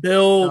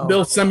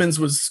 Bill Simmons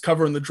was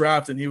covering the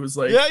draft, and he was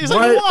like, Yeah, he's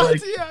like, what?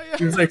 Like, Yeah.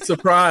 he was like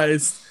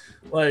surprised.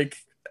 Like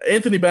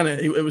Anthony Bennett,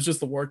 it was just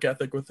the work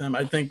ethic with him.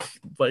 I think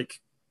like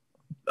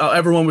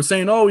everyone was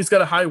saying, oh, he's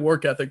got a high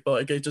work ethic, but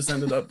like it just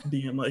ended up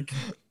being like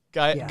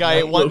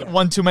Guy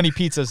one too many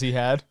pizzas he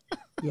had.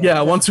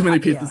 one too many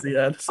pizzas he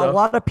had. A So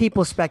lot of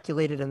people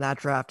speculated in that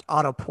draft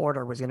Otto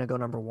Porter was going to go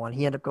number 1.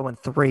 He ended up going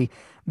 3.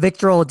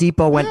 Victor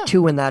Oladipo went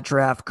 2 in that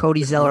draft.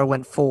 Cody Zeller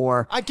went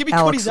 4. I'd give me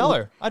Alex- Cody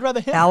Zeller. I'd rather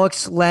him.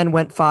 Alex Len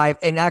went 5,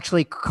 and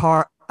actually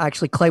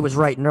Clay was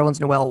right. Nerlens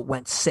Noel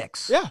went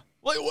 6. Yeah.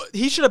 Like,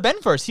 he should have been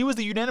first. He was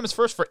the unanimous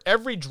first for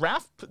every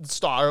draft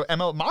star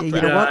ML mock You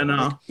draft. know what? I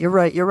know. You're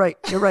right.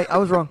 I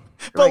was wrong.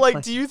 You're But right, like,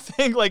 Clay. do you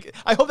think like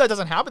I hope that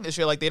doesn't happen this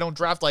year? Like they don't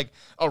draft like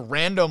a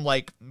random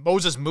like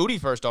Moses Moody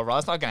first overall.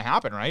 That's not gonna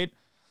happen, right?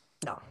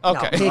 No.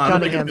 Okay. No. I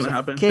don't think it's gonna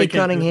happen. They Cade can't do it.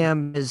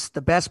 Cunningham is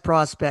the best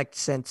prospect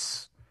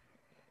since.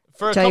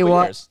 For a Tell you couple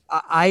what, years.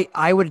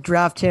 I would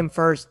draft him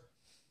first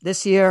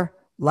this year,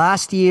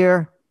 last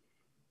year.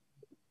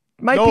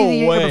 Might be the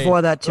year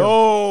before that too.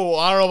 Oh,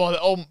 I don't know about that.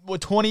 Oh,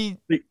 what,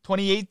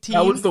 2018?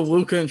 that was the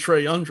Luka and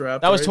Trey Young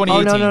draft. That was right?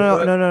 2018.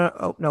 No.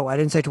 Oh, no, I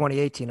didn't say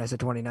 2018. I said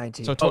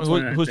 2019. So Oh,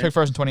 who's picked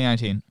first in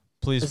 2019?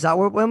 Please. Is that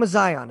when was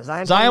Zion?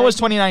 Zion was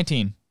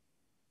 2019.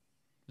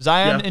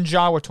 Zion Yeah. and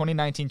Ja were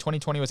 2019.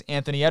 2020 was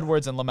Anthony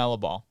Edwards and LaMelo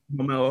Ball.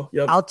 LaMelo.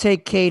 Yep. I'll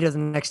take Cade of the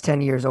next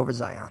 10 years over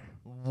Zion.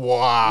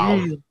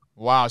 Wow.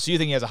 Wow. So you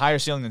think he has a higher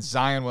ceiling than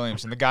Zion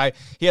Williamson? The guy,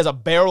 he has a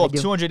barrel of I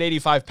do.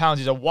 285 pounds.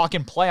 He's a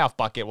walk-in playoff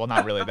bucket. Well,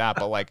 not really that,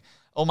 but like,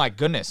 oh my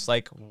goodness.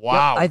 Like,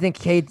 wow. I think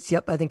Cade's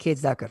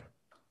that good.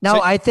 Now,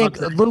 So- I think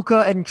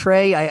Luka and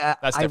Trey,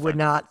 That's I would different.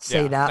 not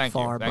say Yeah, that thank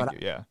far, you, thank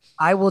but you, yeah.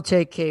 I will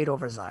take Cade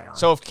over Zion.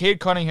 So if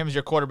Cade Cunningham is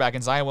your quarterback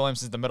and Zion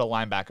Williamson is the middle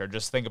linebacker,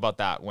 just think about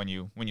that when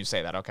you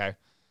say that, okay?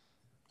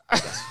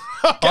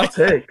 I'll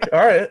take. All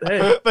right.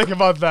 Hey. Think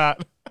about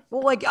that.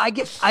 Well, like I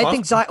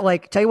think Zion.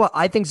 Like, tell you what,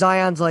 I think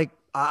Zion's like.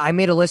 I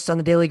made a list on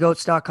the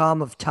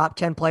DailyGoats.com of top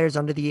 10 players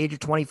under the age of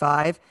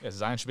 25. Yeah,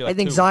 Zion should be like I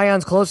think 2.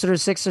 Zion's closer to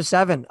 6 or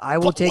 7. I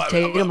will take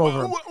Tatum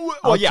over him.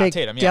 I'll take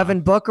Tatum, yeah.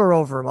 Devin Booker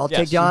over him. I'll Yes.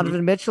 take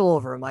Donovan Mitchell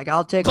over him. Like,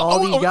 I'll take all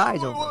these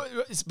guys over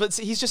him. But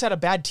see, he's just had a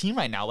bad team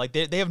right now. Like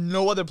they have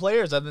no other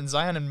players other than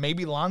Zion and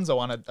maybe Lonzo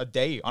on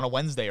a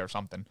Wednesday or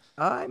something.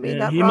 I mean, Yeah,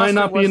 that he might roster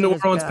not be a New wasn't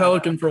as Orleans bad.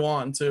 Pelican for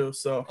long too.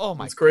 So Oh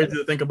my it's crazy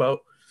to think about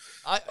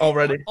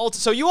already.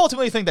 So you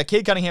ultimately think that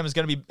Cade Cunningham is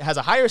has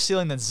a higher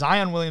ceiling than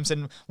Zion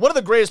Williamson, one of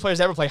the greatest players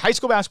to ever play high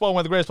school basketball, one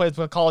of the greatest players to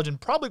play college, and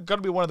probably going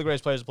to be one of the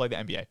greatest players to play the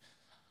NBA.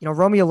 You know,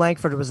 Romeo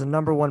Langford was the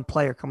number 1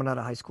 player coming out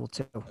of high school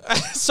too.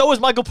 So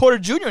is Michael Porter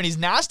Jr. and he's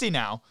nasty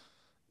now.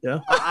 Yeah.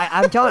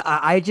 I'm telling.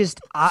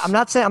 I'm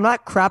not saying I'm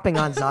not crapping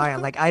on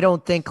Zion. Like, I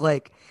don't think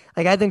like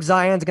I think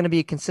Zion's going to be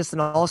a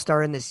consistent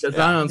all-star in this, Yeah,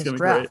 Zion's in this gonna be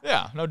draft. great.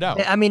 Yeah, no doubt.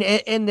 I mean,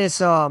 in this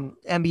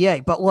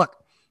NBA. But look,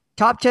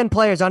 top 10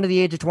 players under the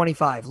age of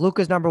 25.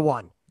 Luka's number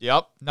 1.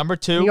 Yep. Number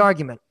 2. The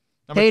argument.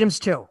 Number- Tatum's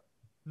 2.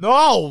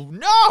 No.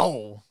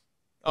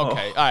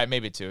 Okay. All right.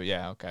 Maybe 2.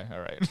 Yeah. Okay. All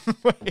right.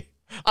 Wait.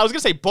 I was gonna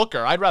say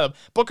Booker.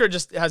 Booker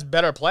just has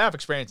better playoff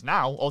experience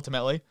now.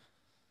 Ultimately.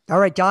 All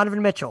right,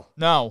 Donovan Mitchell.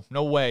 No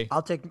way.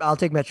 I'll take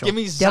Mitchell. Give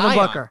me Devin Zion.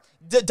 Booker.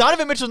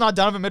 Donovan Mitchell's not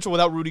Donovan Mitchell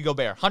without Rudy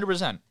Gobert. 100%. All right,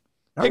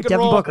 Pick and Devin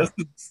roll. Booker.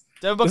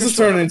 Devin Booker's This is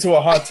turning into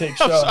a hot take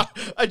show.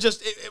 I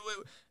just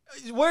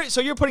where.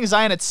 So you're putting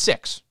Zion at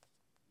 6.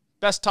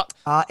 Best top.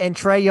 And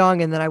Trey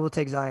Young, and then I will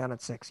take Zion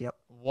at 6. Yep.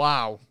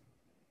 Wow.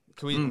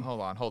 Can we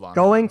hold on?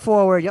 Going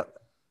forward, yep.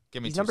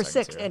 Give me He's 2 number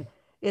seconds 6, here. and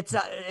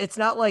it's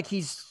not like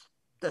he's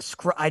the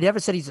scrub. I never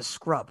said he's a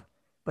scrub,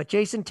 but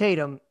Jason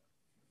Tatum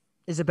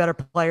is a better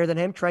player than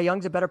him. Trey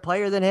Young's a better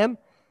player than him.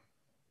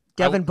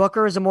 Devin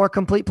Booker is a more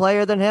complete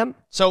player than him.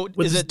 So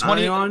With is it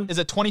 20? Zion? Is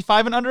it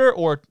 25 and under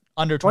or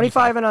under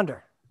 25 and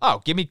under.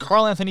 Oh, give me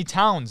Karl Anthony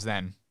Towns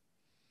then.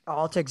 Oh,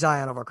 I'll take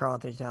Zion over Karl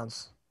Anthony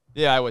Towns.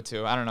 Yeah, I would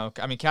too. I don't know.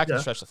 I mean, Cat can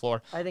Yeah. stretch the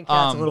floor. I think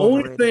that's a The little only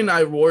overrated. thing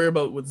I worry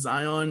about with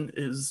Zion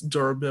is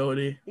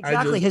durability.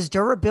 Exactly. His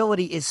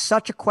durability is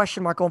such a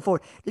question mark going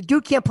forward. The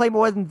dude can't play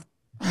more than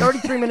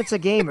 33 minutes a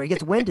game or he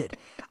gets winded.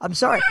 I'm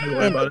sorry. Don't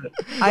worry about it.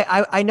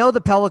 I know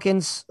the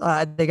Pelicans,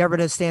 they got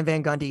rid of Stan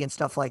Van Gundy and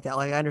stuff like that.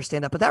 Like, I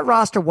understand that, but that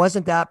roster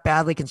wasn't that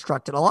badly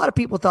constructed. A lot of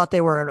people thought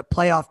they were a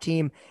playoff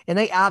team, and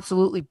they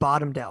absolutely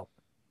bottomed out.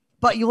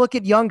 But you look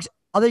at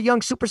other young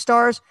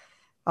superstars,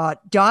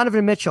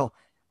 Donovan Mitchell,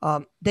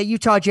 the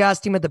Utah Jazz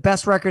team had the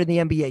best record in the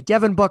NBA.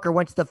 Devin Booker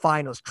went to the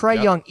finals.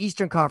 Trae Young,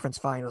 Eastern Conference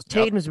Finals.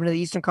 Tatum's been to the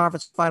Eastern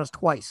Conference Finals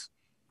twice.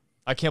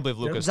 I can't believe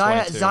Luka's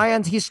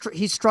Zion,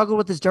 he's struggled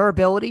with his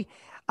durability.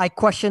 I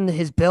question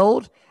his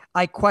build.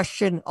 I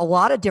question a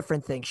lot of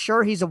different things.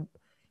 Sure, he can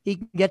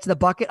get to the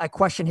bucket. I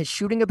question his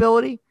shooting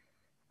ability.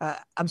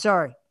 I'm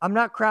sorry. I'm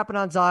not crapping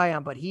on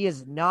Zion, but he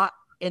is not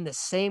in the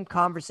same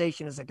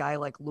conversation as a guy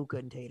like Luka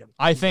and Tatum.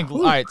 I think.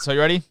 All right, so you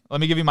ready?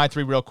 Let me give you my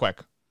 3 real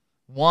quick.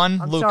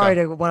 One, I'm Luka. sorry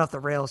to went off the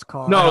rails,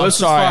 Carl. No, I'm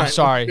sorry. I'm fine.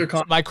 sorry.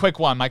 My quick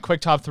one. My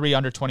quick top 3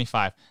 under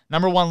 25.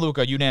 Number 1,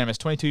 Luka, unanimous.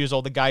 22 years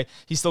old. The guy,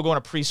 he's still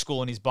going to preschool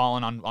and he's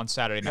balling on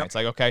Saturday nights.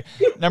 Like, okay.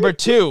 Number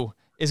 2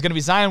 is going to be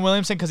Zion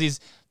Williamson because he's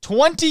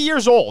 20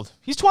 years old.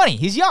 He's 20.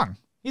 He's young.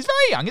 He's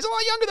very young. He's a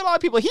lot younger than a lot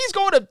of people. He's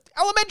going to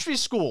elementary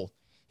school.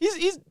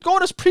 He's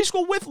going to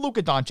preschool with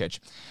Luka Doncic.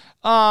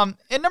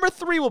 And number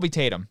 3 will be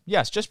Tatum.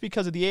 Yes, just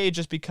because of the age,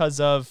 just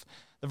because of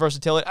the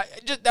versatility.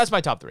 That's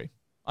my top 3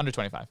 under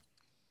 25.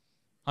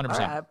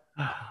 100%.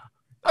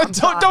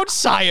 Don't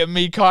sigh at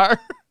me, Carr.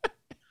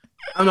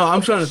 I know.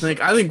 I'm trying to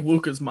think. I think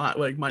Luka's my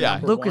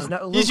number Luka's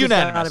one. He's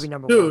unanimous. Gotta be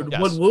number Dude,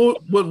 one. Yes.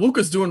 what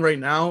Luka's doing right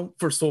now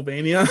for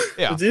Slovenia?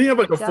 Yeah. Did he have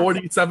like a Exactly.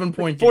 47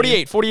 point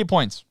 48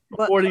 points.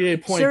 But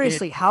 48 point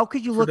seriously, how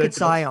could you look at Ridiculous.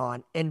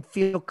 Zion and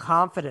feel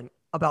confident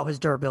about his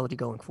durability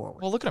going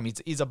forward? Well, look at him.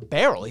 He's a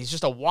barrel. He's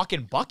just a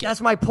walking bucket.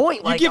 That's my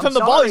point. You give him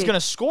the ball, he's going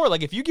to score.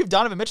 Like, if you give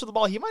Donovan Mitchell the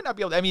ball, he might not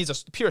be able to. I mean, he's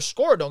a pure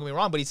scorer, don't get me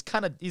wrong, but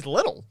he's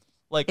little.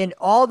 Like, And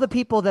all the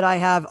people that I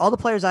have, all the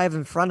players I have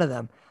in front of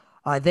them,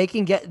 they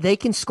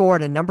can score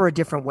in a number of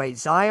different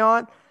ways.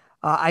 Zion,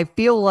 I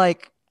feel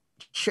like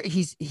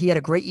he had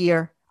a great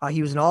year.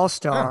 He was an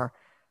all-star.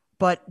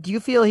 But do you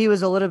feel he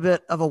was a little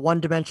bit of a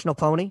one-dimensional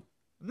pony?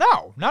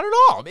 no, not at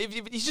all.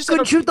 He's just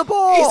Couldn't shoot the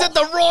ball. He's at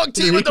the wrong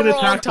team at the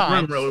wrong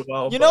time. Really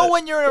well, You know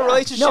when you're in a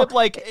relationship, no.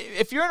 like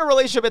if you're in a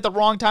relationship at the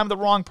wrong time,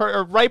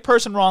 or right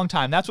person, wrong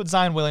time. That's what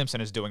Zion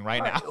Williamson is doing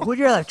right now. Who'd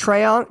you rather,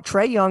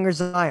 Trae Young or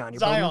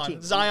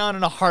Zion? Zion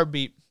in a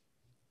heartbeat.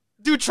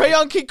 Dude, Trae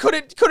Young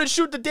couldn't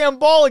shoot the damn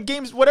ball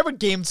in whatever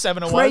game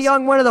 7 it was. Trae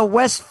Young won of the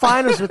West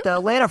Finals with the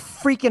Atlanta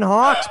freaking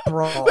Hawks,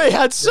 bro. They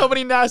had so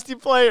many nasty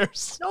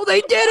players. No,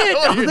 they didn't.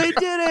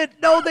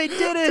 No, they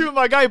didn't. Dude,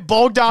 my guy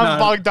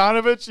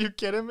Bogdanovich, you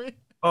kidding me?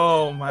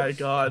 Oh my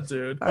god,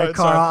 dude. All right,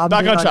 Sorry. Carl, I'm Back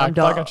on done. track. I'm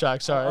done. Back on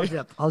track. Sorry.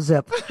 I'll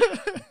zip.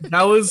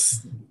 That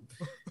was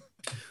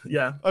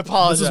yeah. I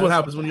apologize. This is what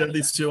happens when you have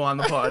these two on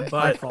the pod,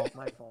 My but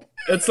fault.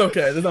 it's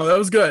okay. No, that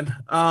was good.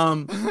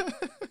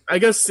 I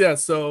guess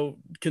so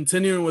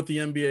continuing with the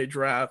NBA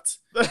draft.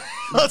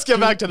 Let's get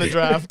back to the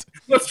draft.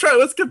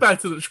 Let's get back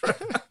to the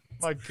draft.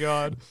 My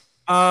God.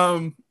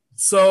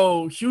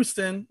 So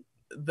Houston,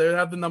 they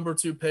have the number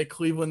 2 pick.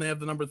 Cleveland, they have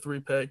the number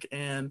 3 pick.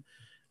 And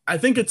I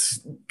think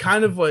it's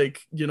kind of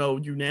like,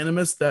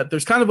 unanimous that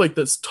there's kind of like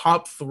this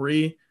top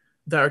 3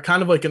 that are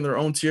kind of like in their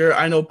own tier.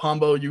 I know,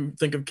 Pombo, you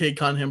think of Cade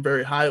Cunningham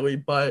very highly,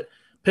 but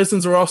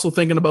Pistons are also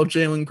thinking about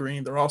Jalen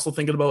Green. They're also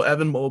thinking about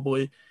Evan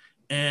Mobley.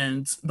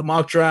 And the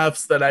mock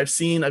drafts that I've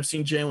seen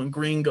Jalen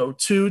Green go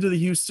 2 to the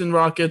Houston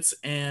Rockets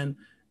and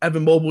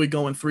Evan Mobley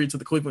going 3 to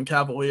the Cleveland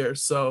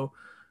Cavaliers. So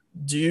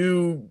do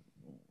you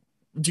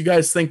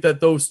guys think that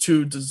those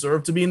 2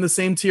 deserve to be in the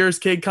same tier as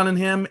Cade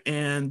Cunningham?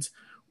 And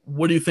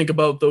what do you think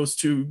about those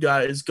 2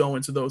 guys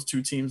going to those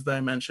 2 teams that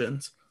I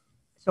mentioned?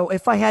 So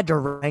if I had to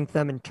rank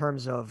them in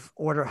terms of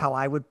order, how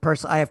I would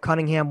personally, I have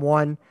Cunningham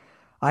 1,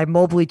 I have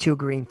Mobley 2,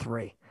 Green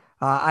 3.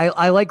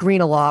 I like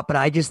Green a lot, but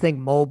I just think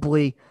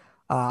Mobley,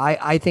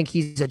 I think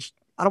he's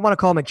I don't want to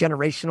call him a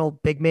generational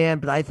big man,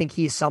 but I think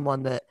he's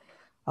someone that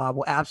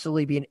will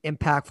absolutely be an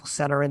impactful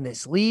center in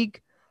this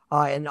league.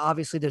 And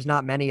obviously there's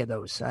not many of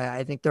those.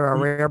 I think they're a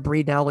rare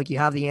breed now. Like you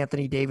have the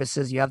Anthony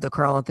Davises, you have the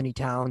Karl Anthony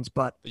Towns,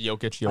 but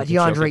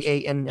DeAndre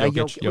Ayton,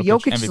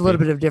 Jokic is a little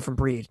bit of a different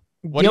breed.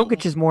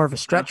 Jokic is more of a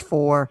stretch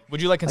 4.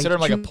 Would you consider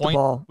him like a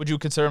point? Would you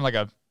consider him like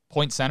a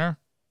point center?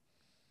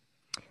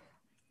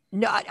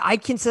 No, I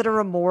consider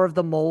him more of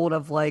the mold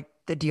of like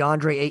the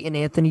DeAndre Ayton,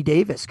 Anthony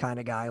Davis kind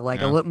of guy.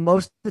 Like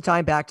most of the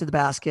time back to the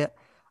basket.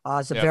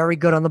 Is very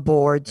good on the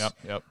boards.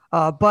 Yep.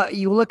 But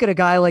you look at a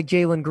guy like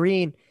Jalen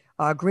Green.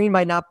 Green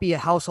might not be a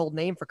household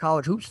name for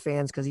college hoops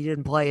fans because he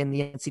didn't play in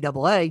the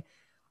NCAA.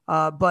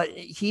 But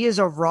he is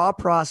a raw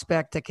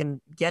prospect that can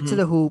get to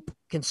the hoop,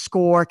 can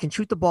score, can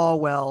shoot the ball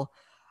well.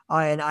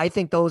 And I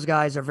think those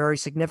guys are very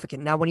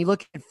significant. Now, when you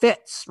look at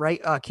fits,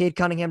 right? Cade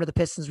Cunningham to the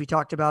Pistons, we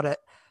talked about it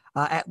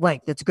at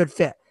length. It's a good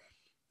fit.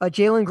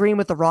 Jalen Green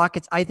with the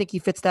Rockets, I think he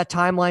fits that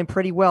timeline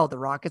pretty well. The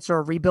Rockets are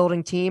a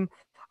rebuilding team.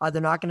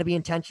 They're not going to be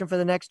in tension for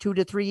the next 2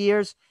 to 3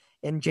 years.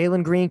 And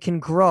Jalen Green can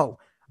grow.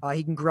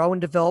 He can grow and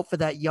develop for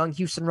that young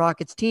Houston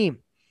Rockets team.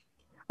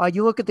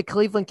 You look at the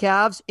Cleveland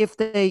Cavs, if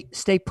they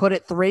stay put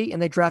at 3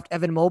 and they draft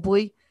Evan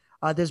Mobley,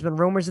 There's been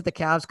rumors that the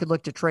Cavs could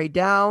look to trade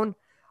down.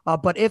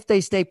 But if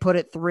they stay put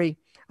at 3,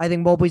 I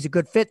think Mobley's a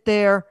good fit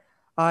there.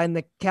 And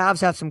the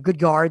Cavs have some good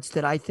guards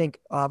that I think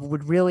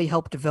would really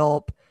help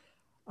develop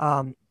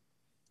Evan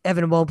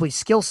Mobley's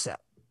skill set.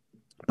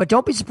 But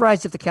don't be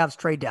surprised if the Cavs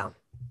trade down.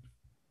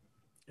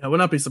 I would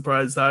not be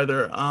surprised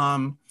either.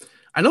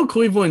 I know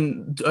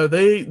Cleveland, are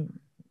they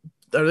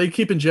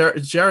keeping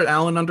Jarrett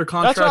Allen under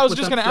contract? That's what I was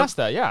just going to ask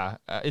that. Yeah.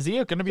 Is he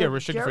going to be a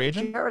restricted free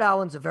agent? Jarrett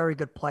Allen's a very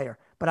good player.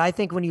 But I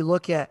think when you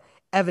look at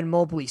Evan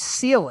Mobley's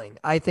ceiling,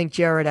 I think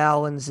Jarrett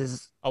Allen's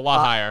is a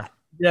lot higher.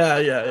 Yeah.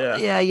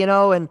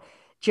 Yeah, and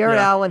Jarrett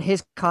Allen,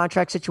 his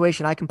contract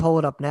situation, I can pull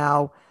it up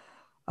now.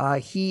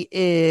 He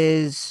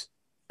is.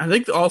 I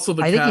think also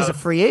I think he's a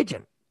free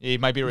agent. He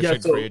might be a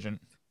restricted free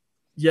agent.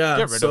 Yeah.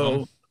 Get rid of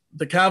him.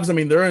 The Cavs, I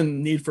mean, they're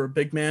in need for a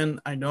big man.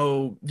 I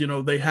know,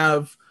 they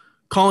have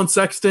Colin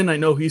Sexton. I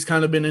know he's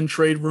kind of been in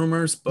trade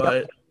rumors,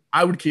 but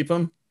I would keep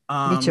him.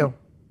 Me too.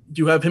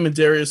 You have him and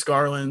Darius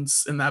Garland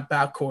in that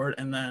backcourt,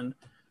 and then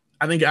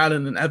I think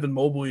adding an Evan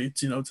Mobley,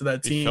 to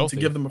that team to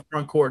give them a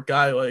front court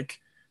guy. Like,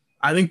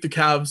 I think the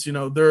Cavs,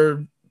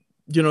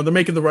 they're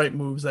making the right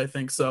moves. I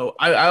think so.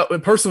 I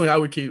personally, I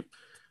would keep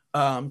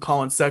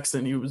Colin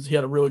Sexton. He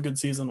had a really good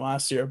season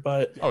last year,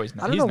 but I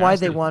don't know why I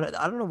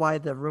don't know why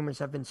the rumors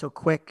have been so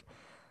quick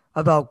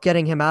about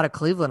getting him out of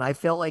Cleveland. I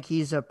feel like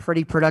he's a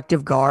pretty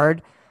productive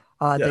guard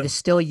that is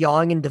still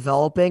young and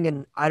developing,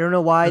 and I don't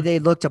know why they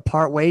look to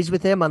part ways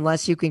with him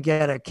unless you can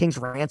get a king's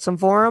ransom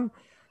for him.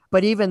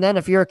 But even then,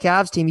 if you're a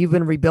Cavs team, you've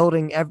been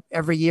rebuilding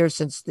every year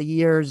since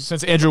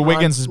Andrew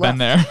Wiggins has been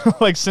there.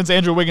 Like since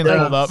Andrew Wiggins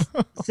pulled up.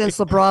 Since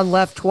LeBron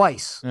left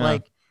twice. Yeah.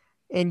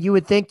 And you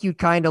would think you'd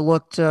kind of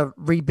look to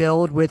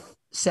rebuild with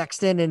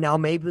Sexton and now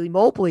maybe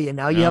Mobley, and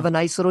now you have a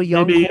nice little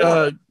young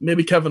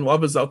maybe Kevin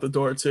Love is out the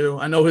door too.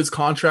 I know his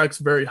contract's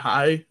very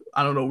high.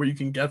 I don't know where you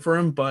can get for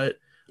him, but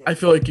I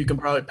feel like you can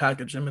probably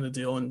package him in a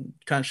deal and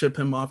kind of ship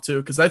him off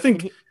too. Because I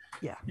think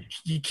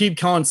you keep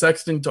Colin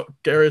Sexton,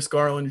 Darius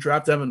Garland,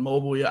 draft Evan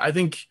Mobley. I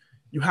think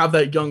you have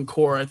that young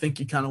core. I think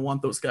you kind of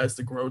want those guys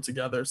to grow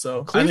together.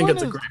 So I think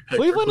it's a great pick.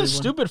 Cleveland is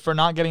stupid for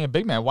not getting a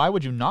big man. Why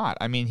would you not?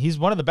 I mean, he's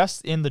one of the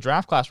best in the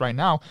draft class right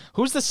now.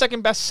 Who's the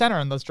second best center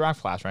in this draft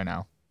class right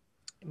now?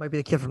 It might be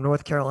the kid from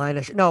North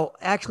Carolina. No,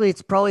 actually,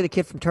 it's probably the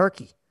kid from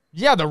Turkey.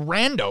 Yeah, the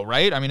rando,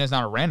 right? I mean, it's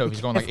not a rando. He's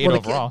going like 8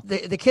 overall.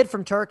 The kid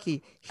from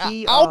Turkey.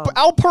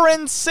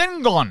 Alperen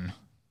Sengun.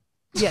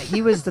 Yeah,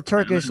 he was the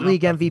Turkish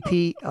league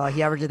MVP.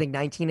 He averaged, I think,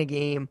 19 a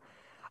game.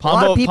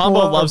 Pombo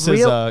loves his.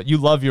 You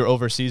love your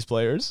overseas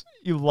players.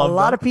 You love. A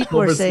lot of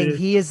people are saying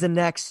he is the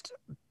next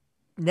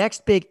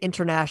big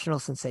international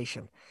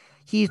sensation.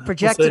 He's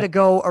projected to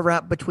go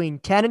around between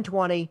 10 and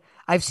 20.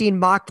 I've seen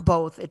mocked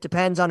both. It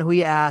depends on who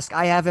you ask.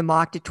 I have him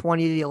mocked at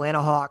 20 to the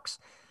Atlanta Hawks,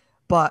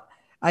 but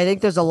I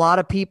think there's a lot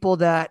of people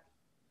that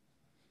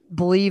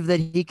believe that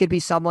he could be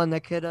someone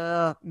that could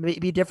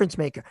be a difference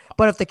maker.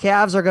 But if the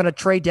Cavs are going to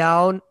trade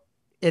down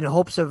in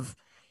hopes of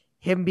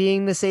him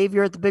being the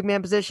savior at the big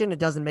man position, it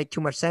doesn't make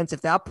too much sense.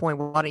 At that point,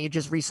 why don't you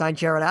just re-sign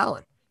Jarrett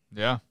Allen?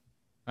 Yeah.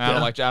 I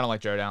don't like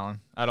Jarrett Allen.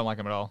 I don't like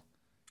him at all.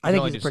 I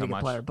think he's a pretty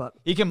good player, but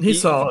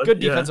he's solid. Good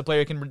defensive player.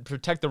 He can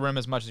protect the rim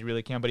as much as he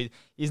really can, but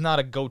he's not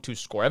a go-to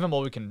scorer. Evan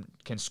Mobley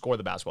can score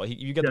the basketball.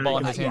 You get the ball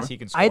in his hands, he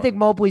can score. I think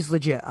Mobley's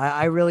legit.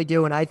 I really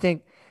do, and I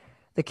think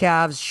the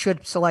Cavs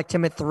should select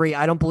him at 3.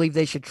 I don't believe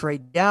they should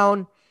trade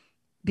down,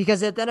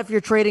 because then if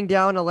you're trading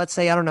down to, let's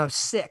say,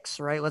 6,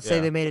 right? Let's say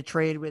they made a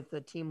trade with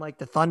a team like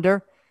the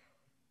Thunder.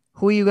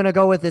 Who are you going to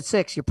go with at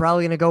 6? You're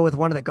probably going to go with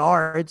one of the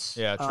guards.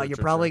 Yeah, you're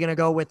probably going to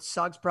go with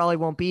Suggs. Probably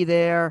won't be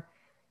there.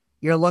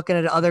 You're looking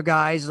at other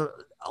guys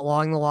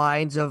along the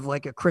lines of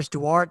like a Chris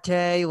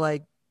Duarte.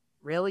 Like,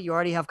 really? You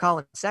already have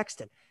Colin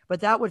Sexton.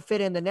 But that would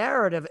fit in the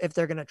narrative if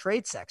they're going to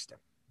trade Sexton.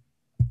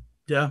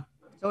 Yeah.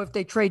 So if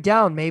they trade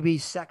down, maybe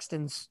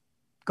Sexton's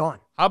gone.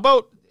 How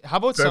about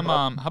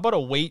a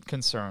weight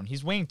concern?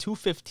 He's weighing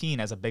 215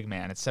 as a big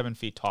man at 7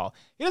 feet tall.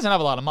 He doesn't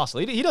have a lot of muscle.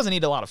 He doesn't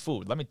eat a lot of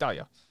food, let me tell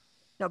you.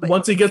 No,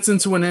 once he gets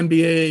into an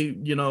NBA,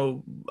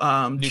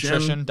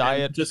 nutrition gym,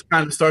 diet, just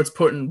kind of starts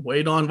putting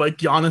weight on like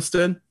Giannis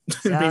did.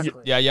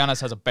 Exactly. Yeah,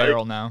 Giannis has a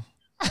barrel now.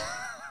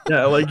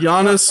 Yeah, like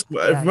Giannis.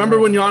 Remember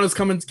when Giannis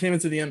came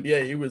into the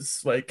NBA? He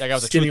was like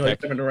skinny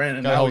like Kevin Durant,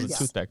 and now he's a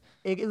toothpick.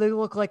 They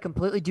look like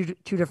completely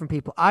two different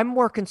people. I'm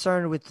more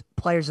concerned with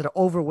players that are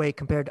overweight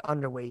compared to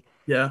underweight.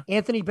 Yeah,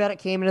 Anthony Bennett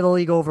came into the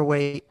league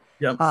overweight.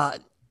 Yep.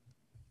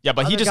 Yeah,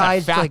 but he just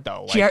had fat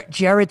though.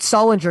 Jared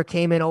Sullinger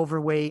came in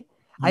overweight.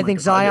 I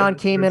think Zion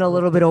came in a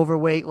little bit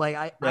overweight.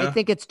 Like I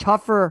think it's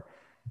tougher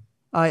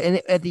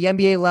at the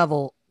NBA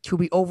level to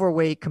be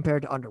overweight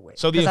compared to underweight.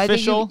 So the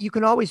official, you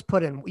can always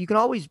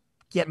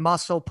get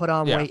muscle, put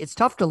on weight. It's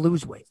tough to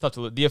lose weight.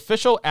 The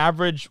official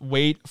average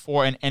weight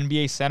for an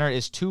NBA center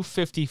is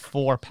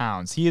 254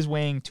 pounds. He is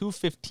weighing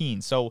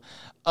 215, so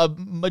a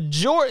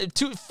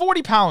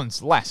 40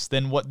 pounds less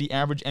than what the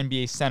average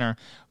NBA center.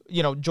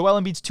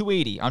 Joel Embiid's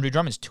 280. Andre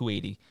Drummond's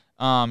 280.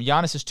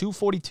 Giannis is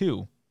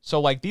 242. So,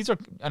 like, these are,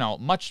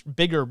 much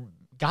bigger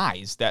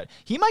guys that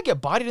he might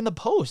get bodied in the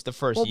post the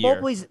first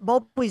year.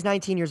 Mobley's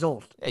 19 years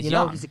old. He's you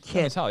know, young. he's a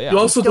kid. Hell, yeah. You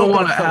also Still don't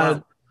want gonna to fill add.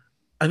 out.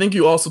 I think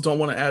you also don't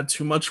want to add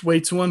too much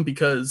weight to him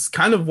because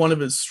kind of one of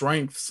his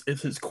strengths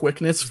is his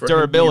quickness for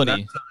durability. Him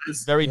being that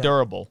size. Very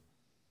durable.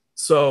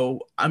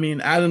 So, I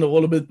mean, adding a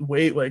little bit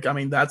weight, like, I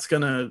mean, that's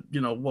going to,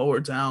 lower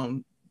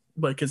down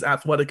like his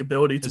athletic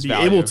ability to His be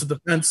value. able to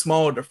defend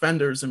smaller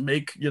defenders and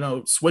make,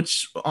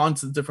 switch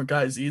onto different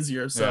guys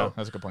easier. So, Yeah,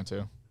 that's a good point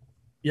too.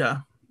 yeah.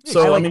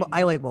 So,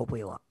 I like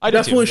Mobley a lot. I do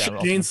definitely too, should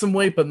yeah, gain some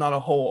weight, but not a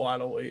whole lot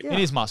of weight. Yeah. He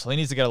needs muscle. He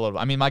needs to get a little.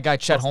 I mean, my guy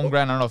Chet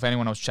Holmgren. I don't know if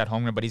anyone knows Chet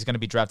Holmgren, but he's going to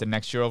be drafted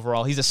next year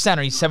overall. He's a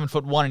center. He's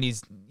 7'1", and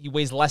he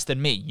weighs less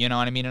than me. You know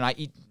what I mean? And I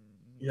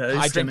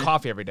drink skinny.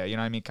 coffee every day. You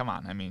know what I mean? Come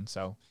on. I mean,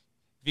 so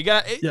if you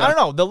got, I don't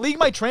know. The league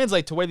might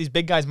translate to where these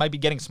big guys might be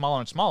getting smaller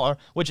and smaller,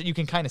 which you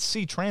can kind of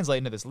see translate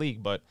into this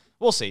league. But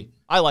we'll see.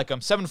 I like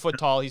him. 7 foot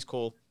tall. He's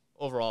cool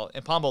overall,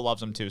 and Pombo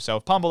loves him too. So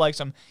if Pombo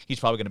likes him, he's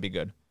probably going to be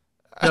good.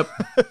 Yep.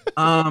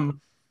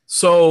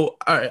 So,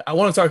 all right, I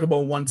want to talk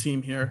about one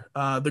team here,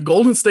 the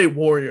Golden State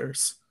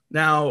Warriors.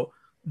 Now,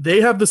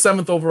 they have the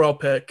 7th overall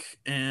pick,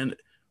 and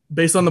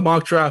based on the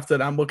mock draft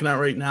that I'm looking at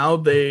right now,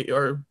 they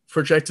are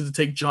projected to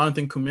take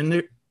Jonathan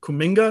Kuminga.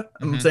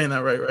 I'm saying that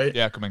right?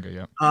 Yeah, Kuminga,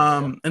 yeah.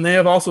 And they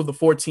have also the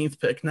 14th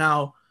pick.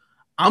 Now,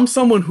 I'm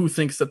someone who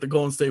thinks that the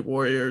Golden State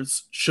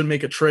Warriors should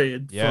make a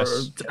trade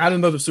to add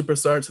another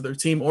superstar to their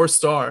team or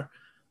star.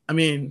 I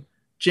mean,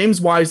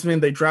 James Wiseman,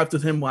 they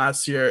drafted him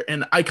last year,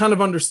 and I kind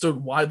of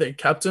understood why they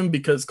kept him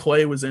because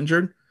Clay was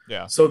injured.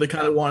 Yeah. So they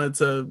kind of wanted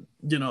to,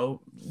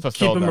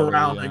 keep him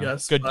around, I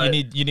guess. Good. But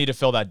You need to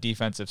fill that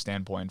defensive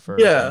standpoint for.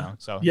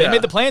 So yeah. they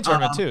made the play-in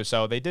tournament too,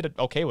 so they did it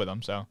okay with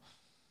them. So.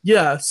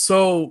 Yeah.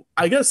 So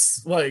I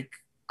guess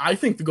I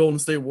think the Golden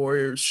State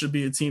Warriors should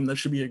be a team that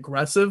should be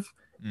aggressive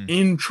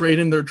in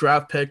trading their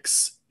draft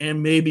picks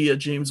and maybe a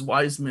James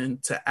Wiseman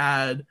to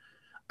add.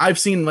 I've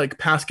seen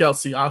Pascal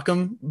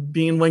Siakam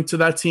being linked to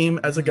that team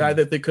as a guy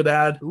that they could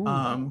add.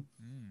 Carl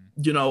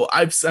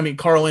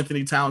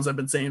Anthony Towns I've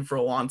been saying for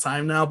a long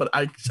time now, but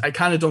I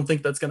kind of don't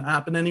think that's going to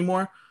happen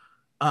anymore.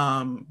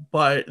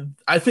 But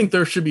I think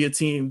there should be a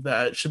team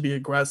that should be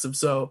aggressive.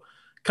 So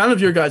kind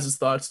of your guys'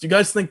 thoughts. Do you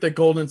guys think that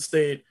Golden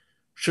State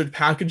should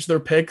package their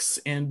picks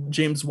and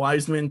James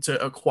Wiseman to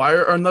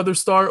acquire another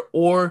star,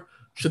 or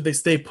should they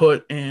stay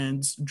put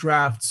and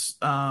draft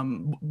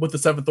with the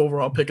 7th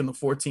overall pick and the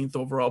 14th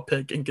overall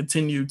pick and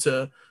continue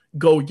to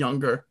go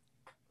younger?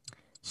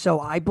 So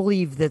I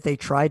believe that they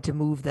tried to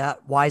move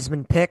that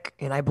Wiseman pick,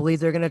 and I believe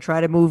they're going to try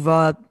to move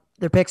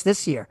their picks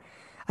this year.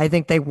 I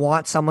think they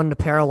want someone to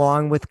pair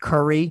along with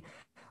Curry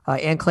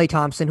and Klay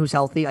Thompson, who's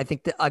healthy. I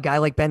think that a guy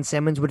like Ben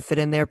Simmons would fit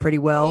in there pretty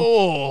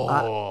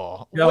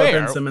well.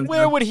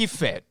 Where would he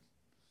fit?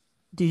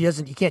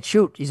 He can't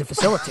shoot. He's a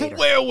facilitator.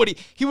 Where would he?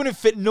 He wouldn't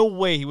fit. No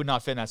way he would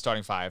not fit in that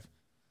starting 5.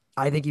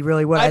 I think he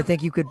really would. I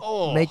think you could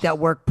make that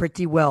work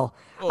pretty well.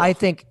 I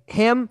think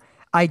him.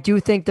 I do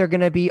think they're going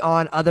to be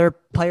on other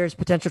players'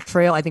 potential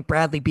trail. I think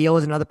Bradley Beal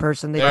is another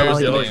person they're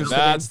probably interested in.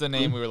 That's the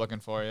name we were looking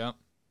for, yeah.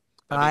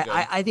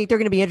 I think they're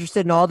going to be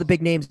interested in all the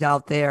big names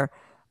out there.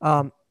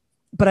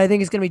 But I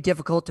think it's going to be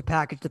difficult to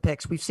package the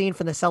picks. We've seen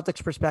from the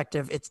Celtics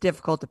perspective, it's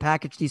difficult to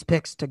package these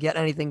picks to get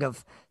anything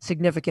of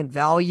significant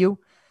value.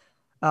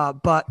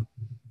 But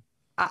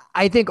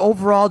I think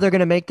overall they're going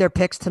to make their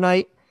picks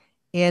tonight.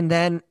 And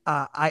then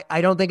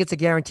I don't think it's a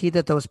guarantee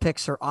that those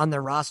picks are on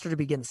their roster to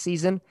begin the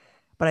season.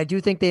 But I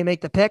do think they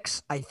make the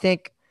picks. I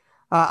think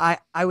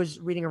I was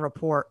reading a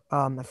report,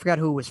 I forgot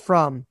who it was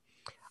from,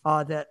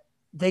 that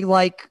they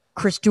like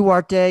Chris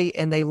Duarte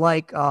and they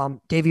like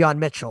Davion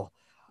Mitchell.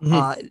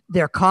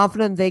 They're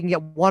confident they can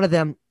get one of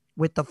them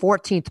with the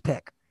 14th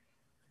pick.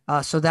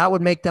 So that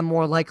would make them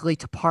more likely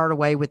to part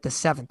away with the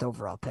 7th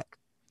overall pick.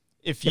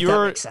 If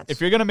you're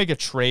going to make a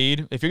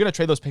trade, if you're going to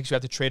trade those picks, you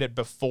have to trade it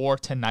before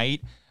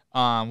tonight,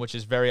 which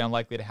is very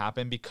unlikely to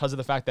happen because of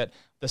the fact that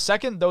the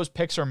second those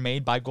picks are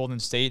made by Golden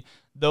State,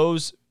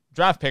 those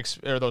draft picks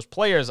or those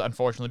players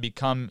unfortunately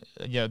become,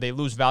 they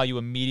lose value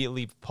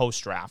immediately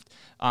post-draft.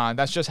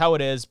 That's just how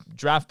it is.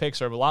 Draft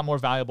picks are a lot more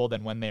valuable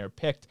than when they are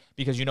picked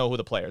because you know who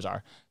the players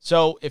are.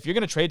 So if you're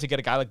going to trade to get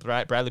a guy like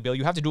Bradley Beal,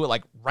 you have to do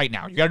it right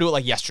now. You got to do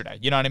it yesterday.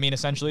 You know what I mean?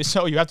 Essentially.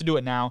 So you have to do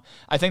it now.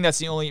 I think that's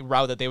the only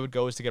route that they would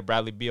go is to get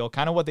Bradley Beal,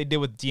 kind of what they did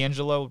with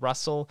D'Angelo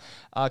Russell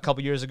a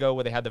couple years ago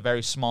where they had the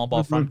very small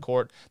ball front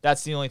court.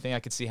 That's the only thing I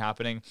could see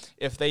happening.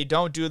 If they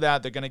don't do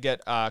that, they're going to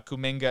get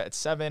Kuminga at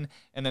 7,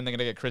 and then they're going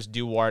to get Chris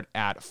Duarte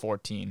at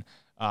 14.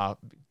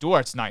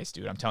 Duarte's nice,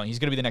 dude. I'm telling you, he's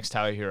going to be the next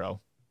Tyler Hero.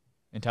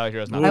 And Tyler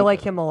Hero's not. I like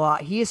him a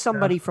lot. He is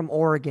somebody from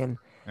Oregon.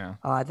 Yeah.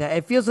 That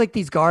it feels like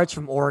these guards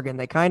from Oregon,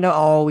 they kind of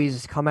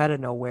always come out of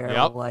nowhere.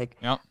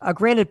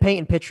 Granted,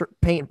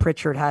 Peyton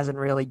Pritchard hasn't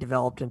really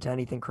developed into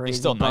anything crazy. He's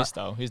still nice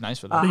though. He's nice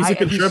for that. He's a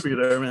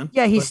contributor, man.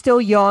 Yeah, he's still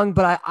young,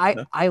 but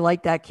I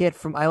like that kid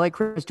I like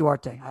Chris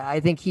Duarte. I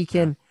think he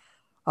can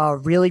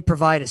really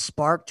provide a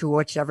spark to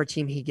whichever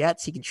team he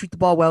gets. He can shoot the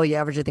ball well. He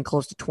averaged, I think,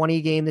 close to 20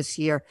 a game this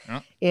year.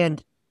 Yeah.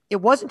 And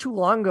it wasn't too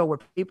long ago where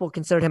people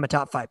considered him a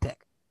top 5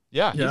 pick.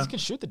 Yeah, Yeah. he can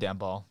shoot the damn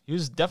ball. He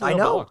was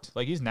definitely overlooked.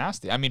 Like, he's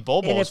nasty. I mean,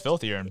 Bol Bol is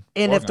filthier.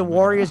 And if the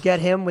Warriors get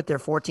him with their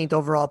 14th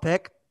overall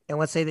pick, and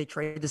let's say they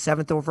trade the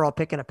 7th overall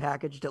pick in a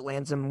package that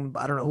lands him,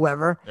 I don't know,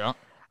 whoever. Yeah.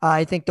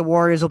 I think the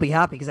Warriors will be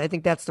happy because I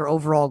think that's their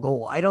overall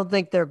goal. I don't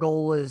think their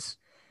goal is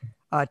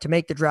to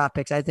make the draft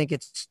picks. I think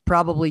it's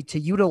probably to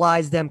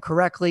utilize them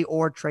correctly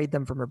or trade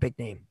them from a big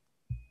name.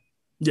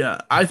 Yeah,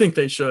 I think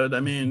they should. I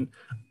mean,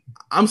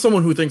 I'm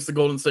someone who thinks the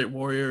Golden State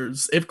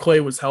Warriors, if Clay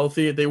was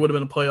healthy, they would have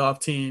been a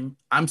playoff team.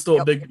 I'm still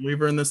a big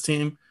believer in this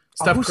team.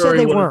 Steph who Curry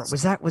said they weren't?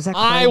 Was that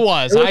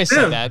Clay? I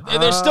said that.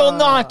 They're still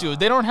not, dude.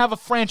 They don't have a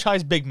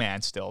franchise big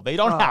man still. They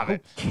don't have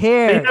it. Who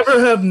cares?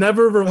 They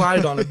never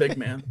relied on a big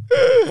man.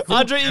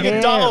 Andre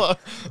Iguodala.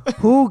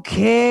 Who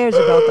cares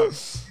about them?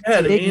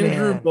 Yeah, big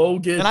Andrew man.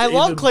 Bogut. And I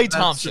love Klay David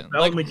Thompson.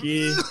 JaVale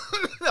McGee.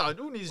 No,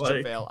 who needs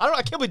JaVale?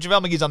 I can't believe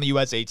JaVale McGee's on the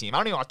USA team. I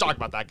don't even want to talk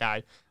about that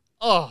guy.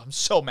 Oh, I'm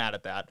so mad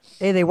at that.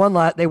 Hey, they won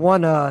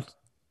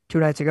 2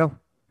 nights ago.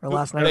 Or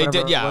last night. They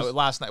did,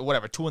 last night,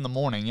 whatever, 2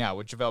 a.m, yeah,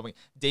 with JaVale McGee.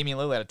 Damian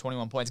Lillard had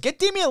 21 points. Get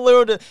Damian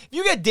Lillard if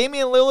you get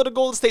Damian Lillard to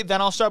Golden State,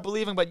 then I'll start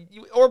believing.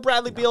 Or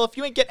Bradley Beal, if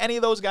you ain't get any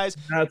of those guys,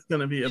 that's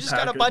gonna be just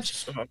got a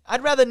bunch.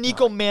 I'd rather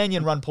Nico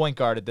Mannion run point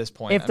guard at this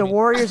point. If the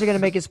Warriors are gonna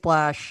make a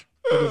splash,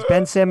 it is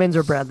Ben Simmons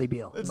or Bradley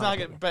Beal. It's not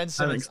getting Ben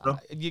Simmons. So.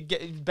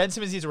 Ben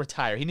Simmons needs to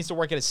retire. He needs to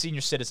work at a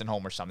senior citizen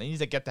home or something. He needs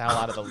to get the hell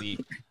out of the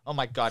league. Oh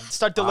my God!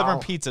 Start delivering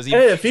pizzas.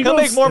 He'll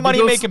make more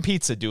money making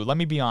pizza, dude. Let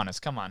me be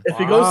honest. Come on. If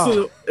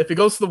he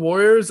goes to the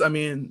Warriors, I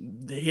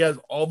mean, he has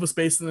all the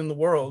spacing in the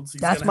world. So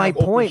that's my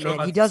point, man.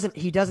 He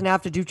doesn't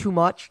have to do too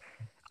much.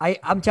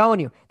 I'm telling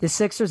you, the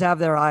Sixers have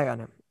their eye on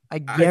him. I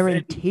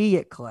guarantee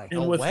it, Clay.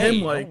 And with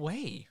him, no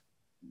way.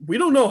 We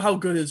don't know how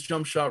good his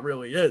jump shot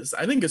really is.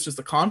 I think it's just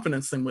a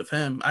confidence thing with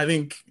him. I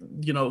think,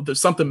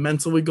 there's something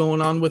mentally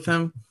going on with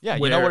him. Yeah,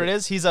 you know what it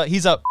is? He's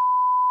a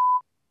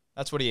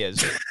That's what he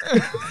is.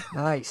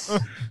 Nice.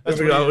 There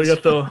we go. We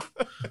got the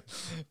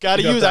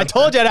gotta use it. I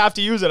told you I'd have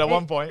to use it at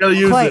one point. Gotta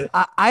use Clay, it.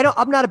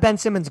 I'm not a Ben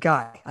Simmons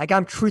guy. Like,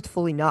 I'm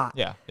truthfully not.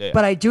 Yeah.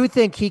 But I do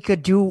think he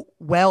could do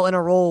well in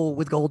a role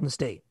with Golden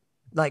State.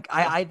 Like,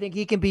 I think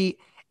he can be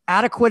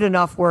adequate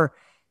enough where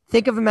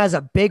think of him as a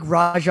big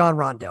Rajon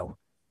Rondo.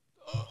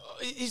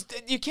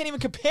 You can't even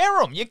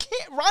compare him. You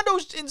can't.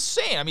 Rondo's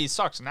insane. I mean, he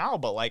sucks now,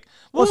 but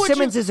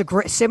Simmons is a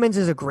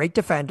great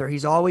defender.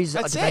 He's always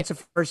a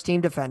defensive first team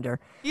defender.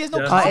 He has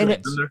no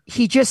confidence.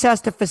 He just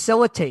has to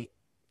facilitate.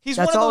 That's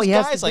one of those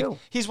guys.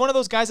 He's one of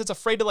those guys that's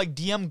afraid to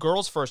DM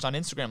girls first on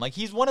Instagram. Like,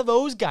 he's one of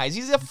those guys.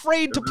 He's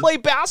afraid to play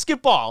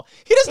basketball.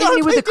 He doesn't know how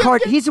to play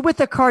He's with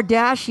the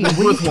Kardashian.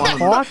 What are you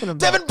talking about?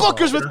 Devin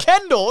Booker's with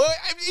Kendall.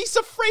 He's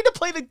afraid to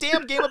play the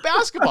damn game of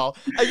basketball.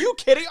 Are you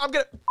kidding?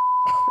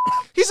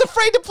 He's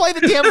afraid to play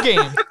the damn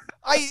game.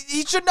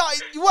 He should not.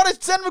 You want to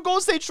send him a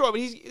Golden State short, but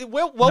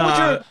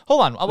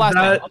hold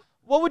on.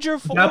 What would your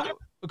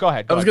go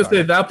ahead. I was gonna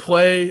say that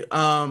play.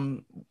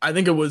 I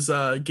think it was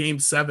Game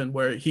 7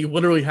 where he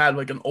literally had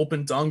like an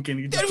open dunk and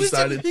he just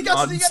decided he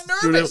got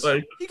nervous.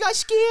 He got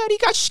scared. He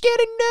got scared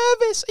and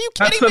nervous. Are you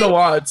kidding me? That said a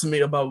lot to me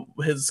about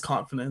his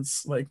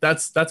confidence. Like,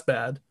 that's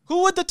bad.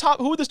 Who would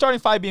the starting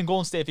five be in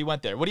Golden State if he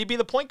went there? Would he be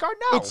the point guard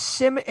now?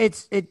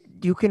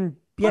 You can.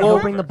 Yeah, he'll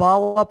bring the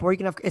ball up, or you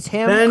can have it's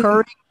him,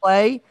 Curry,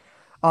 Clay,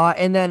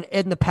 and then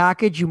in the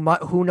package,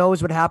 who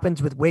knows what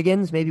happens with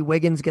Wiggins? Maybe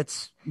Wiggins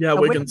gets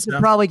Wiggins would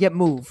probably get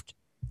moved.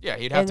 Yeah,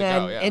 he'd have to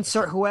go. Yeah,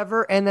 insert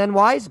whoever, and then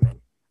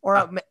Wiseman.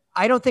 Or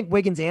I don't think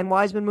Wiggins and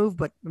Wiseman move,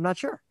 but I'm not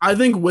sure. I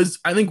think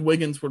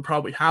Wiggins would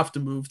probably have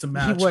to move to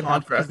match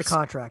contracts. The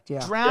contract.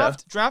 Yeah.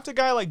 Draft a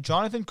guy like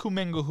Jonathan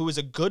Kuminga, who is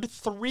a good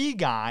 3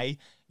 guy.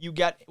 You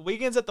got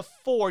Wiggins at the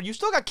 4. You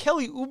still got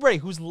Kelly Oubre,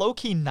 who's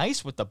low-key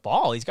nice with the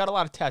ball. He's got a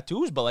lot of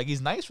tattoos, but he's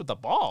nice with the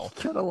ball.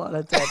 Got a lot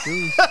of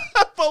tattoos.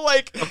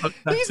 But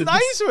he's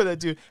nice with it,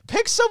 dude.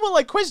 Pick someone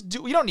like Chris.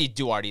 You don't need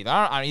Duarte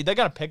either. They're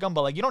gonna pick him,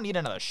 but you don't need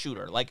another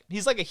shooter.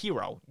 He's like a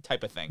hero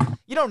type of thing.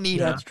 You don't need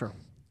him. That's true.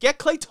 Get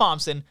Klay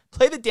Thompson,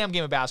 play the damn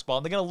game of basketball,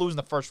 and they're going to lose in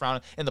the first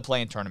round in the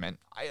play-in tournament.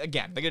 They're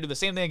going to do the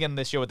same thing again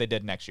this year what they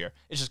did next year.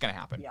 It's just going to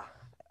happen. Yeah.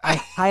 I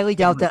highly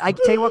doubt that. I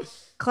can tell you what,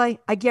 Clay,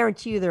 I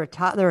guarantee you they're a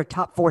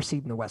top 4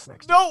 seed in the West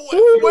next year.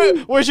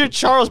 No, where's your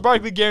Charles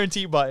Barkley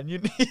guarantee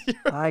button?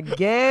 I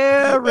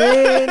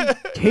guarantee.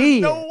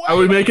 No way. Are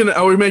we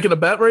making a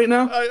bet right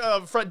now?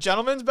 Front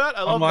gentleman's bet.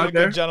 I love a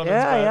good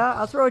gentleman's bet. Yeah.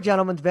 I'll throw a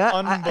gentleman's bet.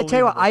 I tell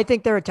you what, I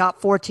think they're a top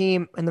 4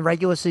 team in the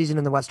regular season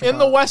in the Western. In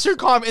the Western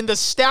Conference, in the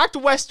stacked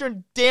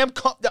Western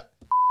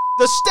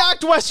the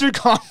stacked Western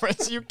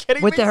Conference. Are you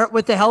kidding me?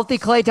 With the healthy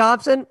Klay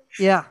Thompson?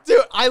 Yeah. Dude,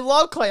 I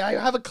love Klay. I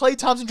have a Klay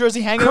Thompson jersey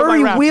hanging on my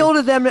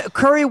rafters.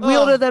 Curry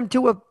wheeled them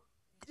to a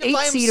 8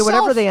 seed or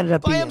whatever they ended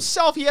up being. By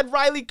himself, he had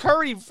Riley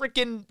Curry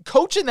freaking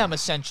coaching them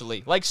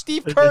essentially.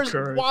 Steve Kerr's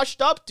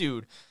washed up,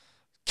 dude.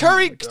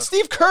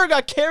 Steve Kerr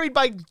got carried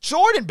by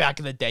Jordan back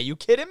in the day. You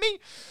kidding me?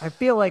 I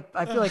feel like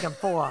I'm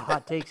full of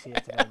hot takes here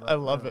today. I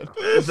love it.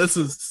 This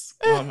is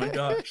oh my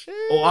gosh,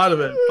 a lot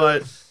of it,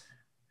 but.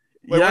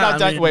 We're not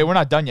done. We're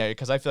not done yet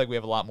because I feel like we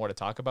have a lot more to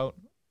talk about.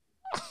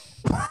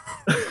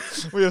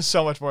 We have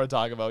so much more to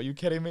talk about. You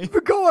kidding me?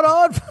 We're going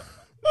on.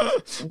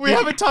 We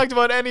haven't talked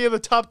about any of the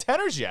top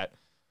tenors yet.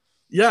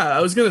 Yeah,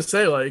 I was gonna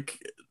say, like,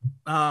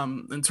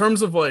 in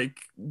terms of, like,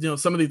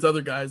 some of these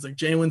other guys, like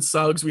Jalen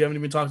Suggs, we haven't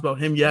even talked about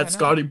him yet.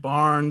 Scotty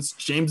Barnes,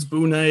 James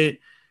Bouknight,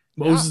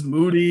 Moses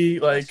Moody.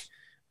 Like,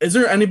 is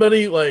there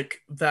anybody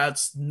like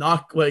that's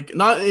not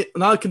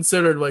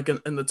considered like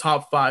in the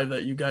top 5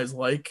 that you guys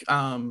like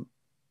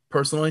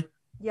personally?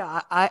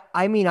 Yeah,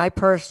 I mean, I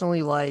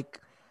personally like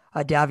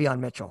Davion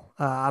Mitchell.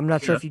 I'm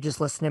not sure if you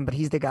just listen to him, but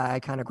he's the guy I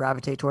kind of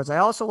gravitate towards. I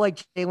also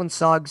like Jalen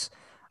Suggs.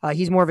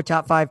 He's more of a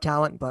top 5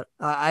 talent, but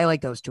I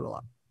like those two a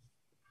lot.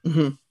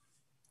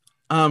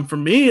 Mm-hmm. For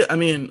me, I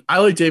mean, I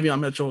like Davion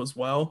Mitchell as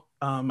well.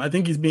 I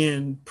think he's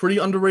being pretty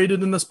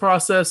underrated in this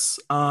process.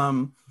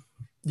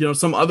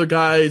 Some other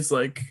guys,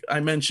 like I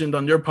mentioned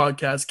on your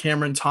podcast,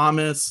 Cameron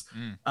Thomas,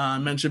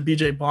 mentioned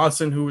BJ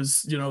Boston, who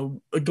is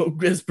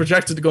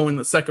projected to go in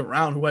the second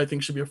round, who I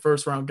think should be a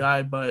first round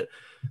guy. But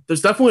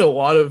there's definitely a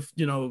lot of,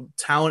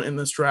 talent in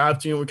this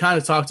draft. We kind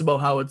of talked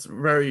about how it's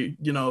very,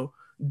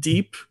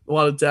 deep, a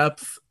lot of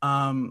depth.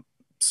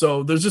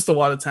 So there's just a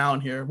lot of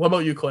talent here. What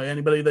about you, Clay?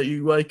 Anybody that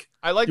you like?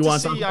 I like to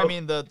see, I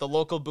mean, the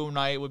local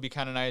Bouknight would be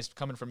kind of nice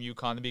coming from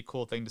UConn. It'd be a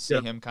cool thing to see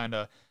him kind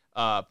of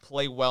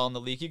play well in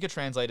the league. He could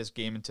translate his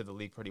game into the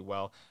league pretty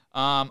well.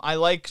 I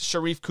like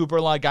Sharif Cooper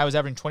a lot. Guy was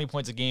averaging 20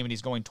 points a game, and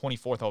he's going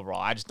 24th overall.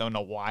 I just don't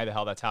know why the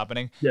hell that's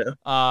happening. Yeah.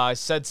 I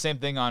said same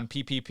thing on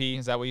PPP.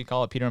 Is that what you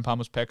call it? Peter and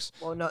Pombo's picks?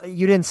 Well, no,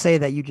 you didn't say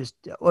that. You just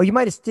 – well, you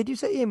might have – did you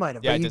say? You might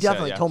have. Yeah, but you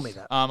definitely told me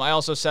that. I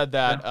also said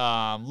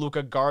that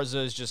Luka Garza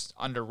is just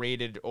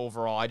underrated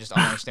overall. I just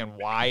don't understand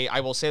why.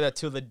 I will say that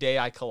to the day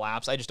I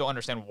collapse. I just don't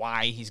understand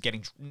why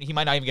he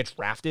might not even get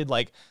drafted.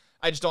 Like,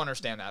 I just don't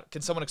understand that.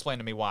 Can someone explain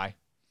to me why?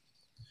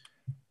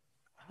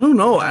 I don't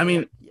know. I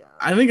mean,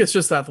 I think it's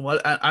just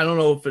athletic. I don't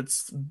know if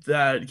it's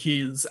that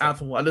his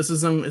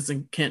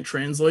athleticism can't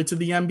translate to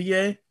the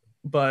NBA,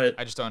 but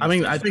I just don't. I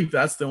mean, I think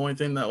that's the only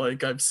thing that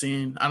like I've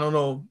seen. I don't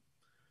know.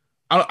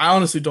 I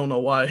honestly don't know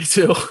why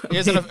too.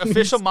 Here's an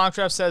official mock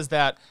draft says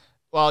that.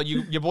 Well,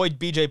 your boy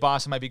BJ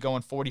Boston might be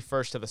going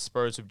 41st to the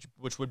Spurs,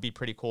 which would be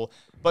pretty cool.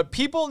 But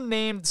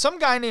some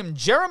guy named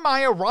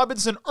Jeremiah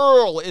Robinson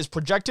Earl is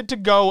projected to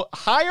go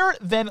higher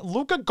than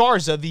Luka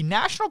Garza, the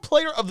National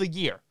Player of the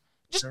Year.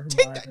 Just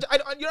take that.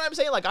 You know what I'm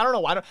saying? Like, I don't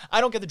know.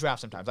 I don't get the draft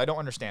sometimes. I don't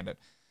understand it.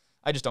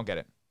 I just don't get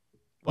it.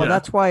 Well,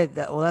 that's why.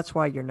 That's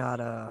why you're not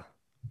a.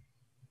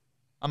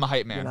 I'm a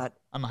hype man.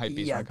 I'm a hype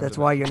beast. Yeah, that's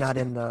why you're not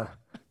in the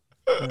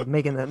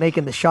making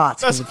the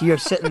shots. Because if you're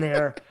sitting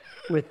there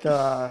with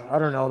I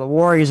don't know, the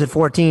Warriors at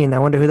 14, I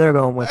wonder who they're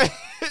going with.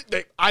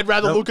 I'd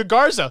rather Luka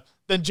Garza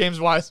than James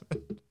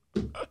Wiseman.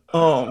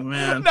 Oh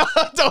man. No,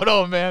 I don't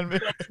know, man.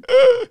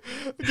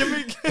 Give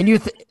me.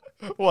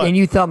 And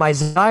you thought my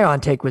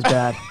Zion take was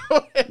bad.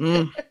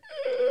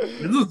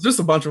 This is just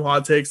a bunch of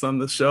hot takes on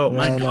this show.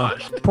 My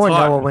gosh. Poor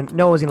Noah. When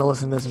Noah's gonna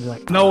listen to this and be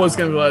like, Noah's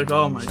gonna be like,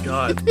 oh my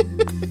god.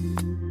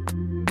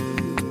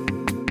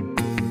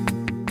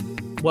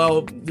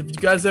 Well, if you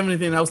guys have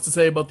anything else to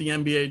say about the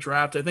NBA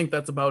draft, I think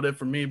that's about it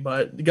for me.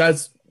 But you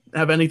guys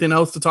have anything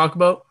else to talk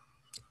about?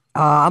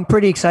 I'm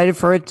pretty excited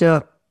for it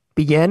to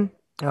begin.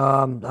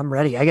 I'm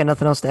ready. I got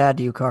nothing else to add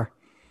to you, Carr.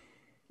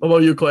 What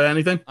about you, Clay?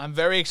 Anything? I'm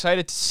very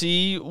excited to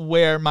see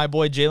where my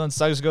boy Jalen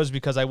Suggs goes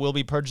because I will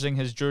be purchasing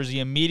his jersey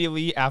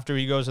immediately after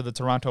he goes to the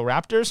Toronto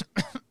Raptors.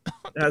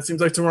 Yeah, it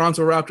seems like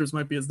Toronto Raptors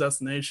might be his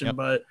destination.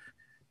 But,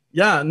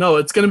 yeah, no,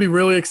 it's going to be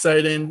really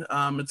exciting.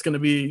 It's going to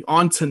be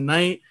on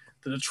tonight.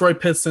 The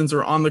Detroit Pistons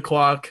are on the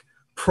clock,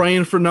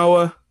 praying for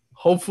Noah.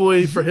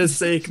 Hopefully, for his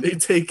sake, they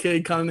take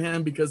Cade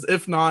Cunningham because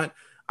if not,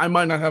 I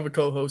might not have a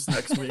co-host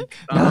next week.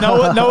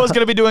 Noah's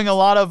going to be doing a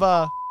lot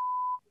of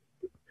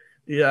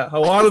Yeah, a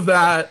lot of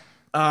that.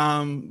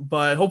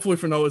 But hopefully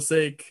for Noah's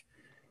sake,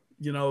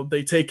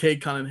 they take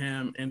Cade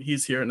Cunningham and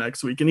he's here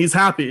next week and he's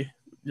happy.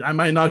 I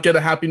might not get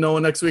a happy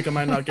Noah next week. I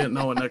might not get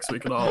Noah next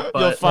week at all. But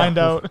you'll find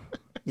out.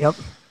 Yep.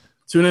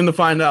 Tune in to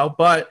find out.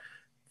 But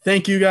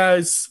thank you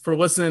guys for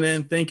listening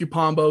in. Thank you,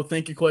 Pombo.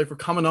 Thank you, Clay, for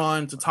coming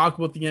on to talk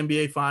about the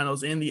NBA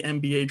Finals and the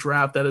NBA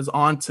Draft that is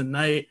on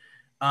tonight.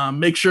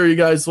 Make sure you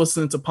guys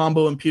listen to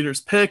Pombo and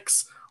Peter's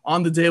picks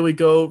on the Daily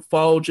Goat.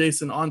 Follow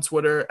Jason on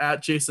Twitter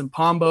at Jason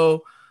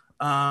Pombo.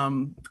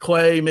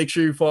 Clay, make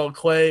sure you follow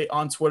Clay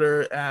on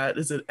Twitter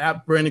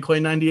at Brandon Clay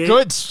 98.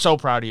 Good. So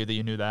proud of you that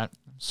you knew that.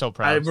 So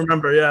proud. I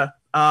remember, yeah.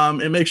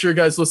 And make sure you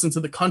guys listen to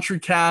the Country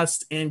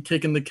Cast and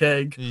Kicking the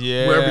Keg.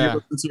 Yeah. Wherever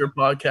you listen to your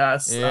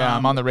podcast. Yeah,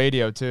 I'm on the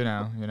radio too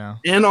now,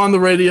 And on the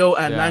radio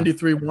at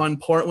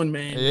 93.1 Portland,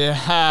 Maine.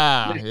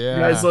 Yeah. You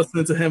guys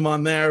listening to him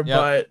on there.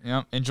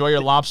 Yep. Enjoy your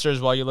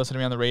lobsters while you listen to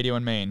me on the radio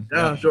in Maine.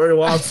 Yeah, enjoy your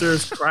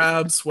lobsters,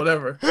 crabs,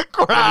 whatever.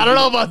 I don't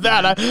know about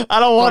that. I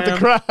don't want the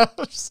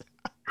crabs.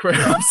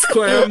 Crabs,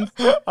 clams.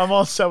 I'm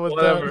all set with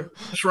whatever.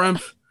 That.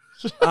 Shrimp.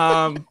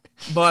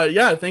 But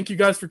yeah, thank you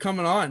guys for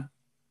coming on.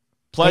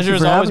 Pleasure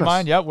is always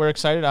mine. Yep, we're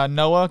excited.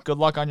 Noah, good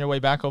luck on your way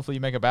back. Hopefully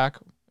you make it back.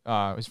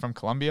 He's from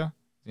Colombia.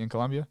 Is he in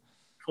Colombia?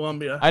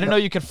 Colombia. I didn't know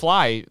you could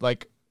fly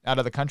like out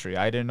of the country.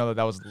 I didn't know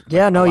that was.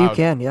 Yeah, no, you allowed.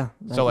 can. Yeah.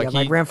 So, like,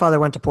 my grandfather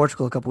went to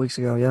Portugal a couple weeks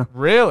ago. Yeah.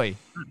 Really?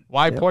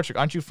 Why Yep. Portugal?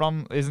 Aren't you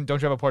from?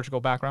 Don't you have a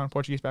Portuguese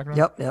background?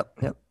 Yep.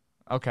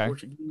 Okay,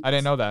 Portuguese. I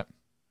didn't know that.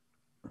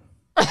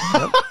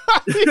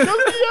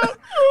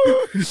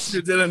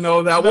 You didn't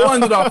know that. We'll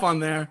end it off on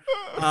there.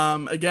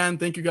 Again,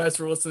 thank you guys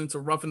for listening to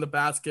Rough in the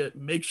Basket.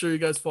 Make sure you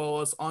guys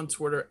follow us on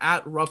Twitter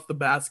at Rough the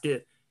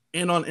Basket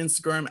and on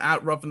Instagram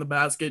at Rough in the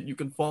Basket. You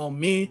can follow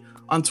me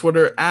on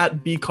Twitter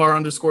at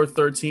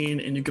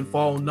bcar_13, and you can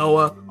follow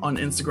Noah on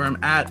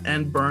Instagram at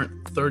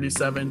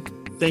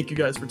nburnt37. Thank you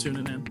guys for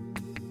tuning in.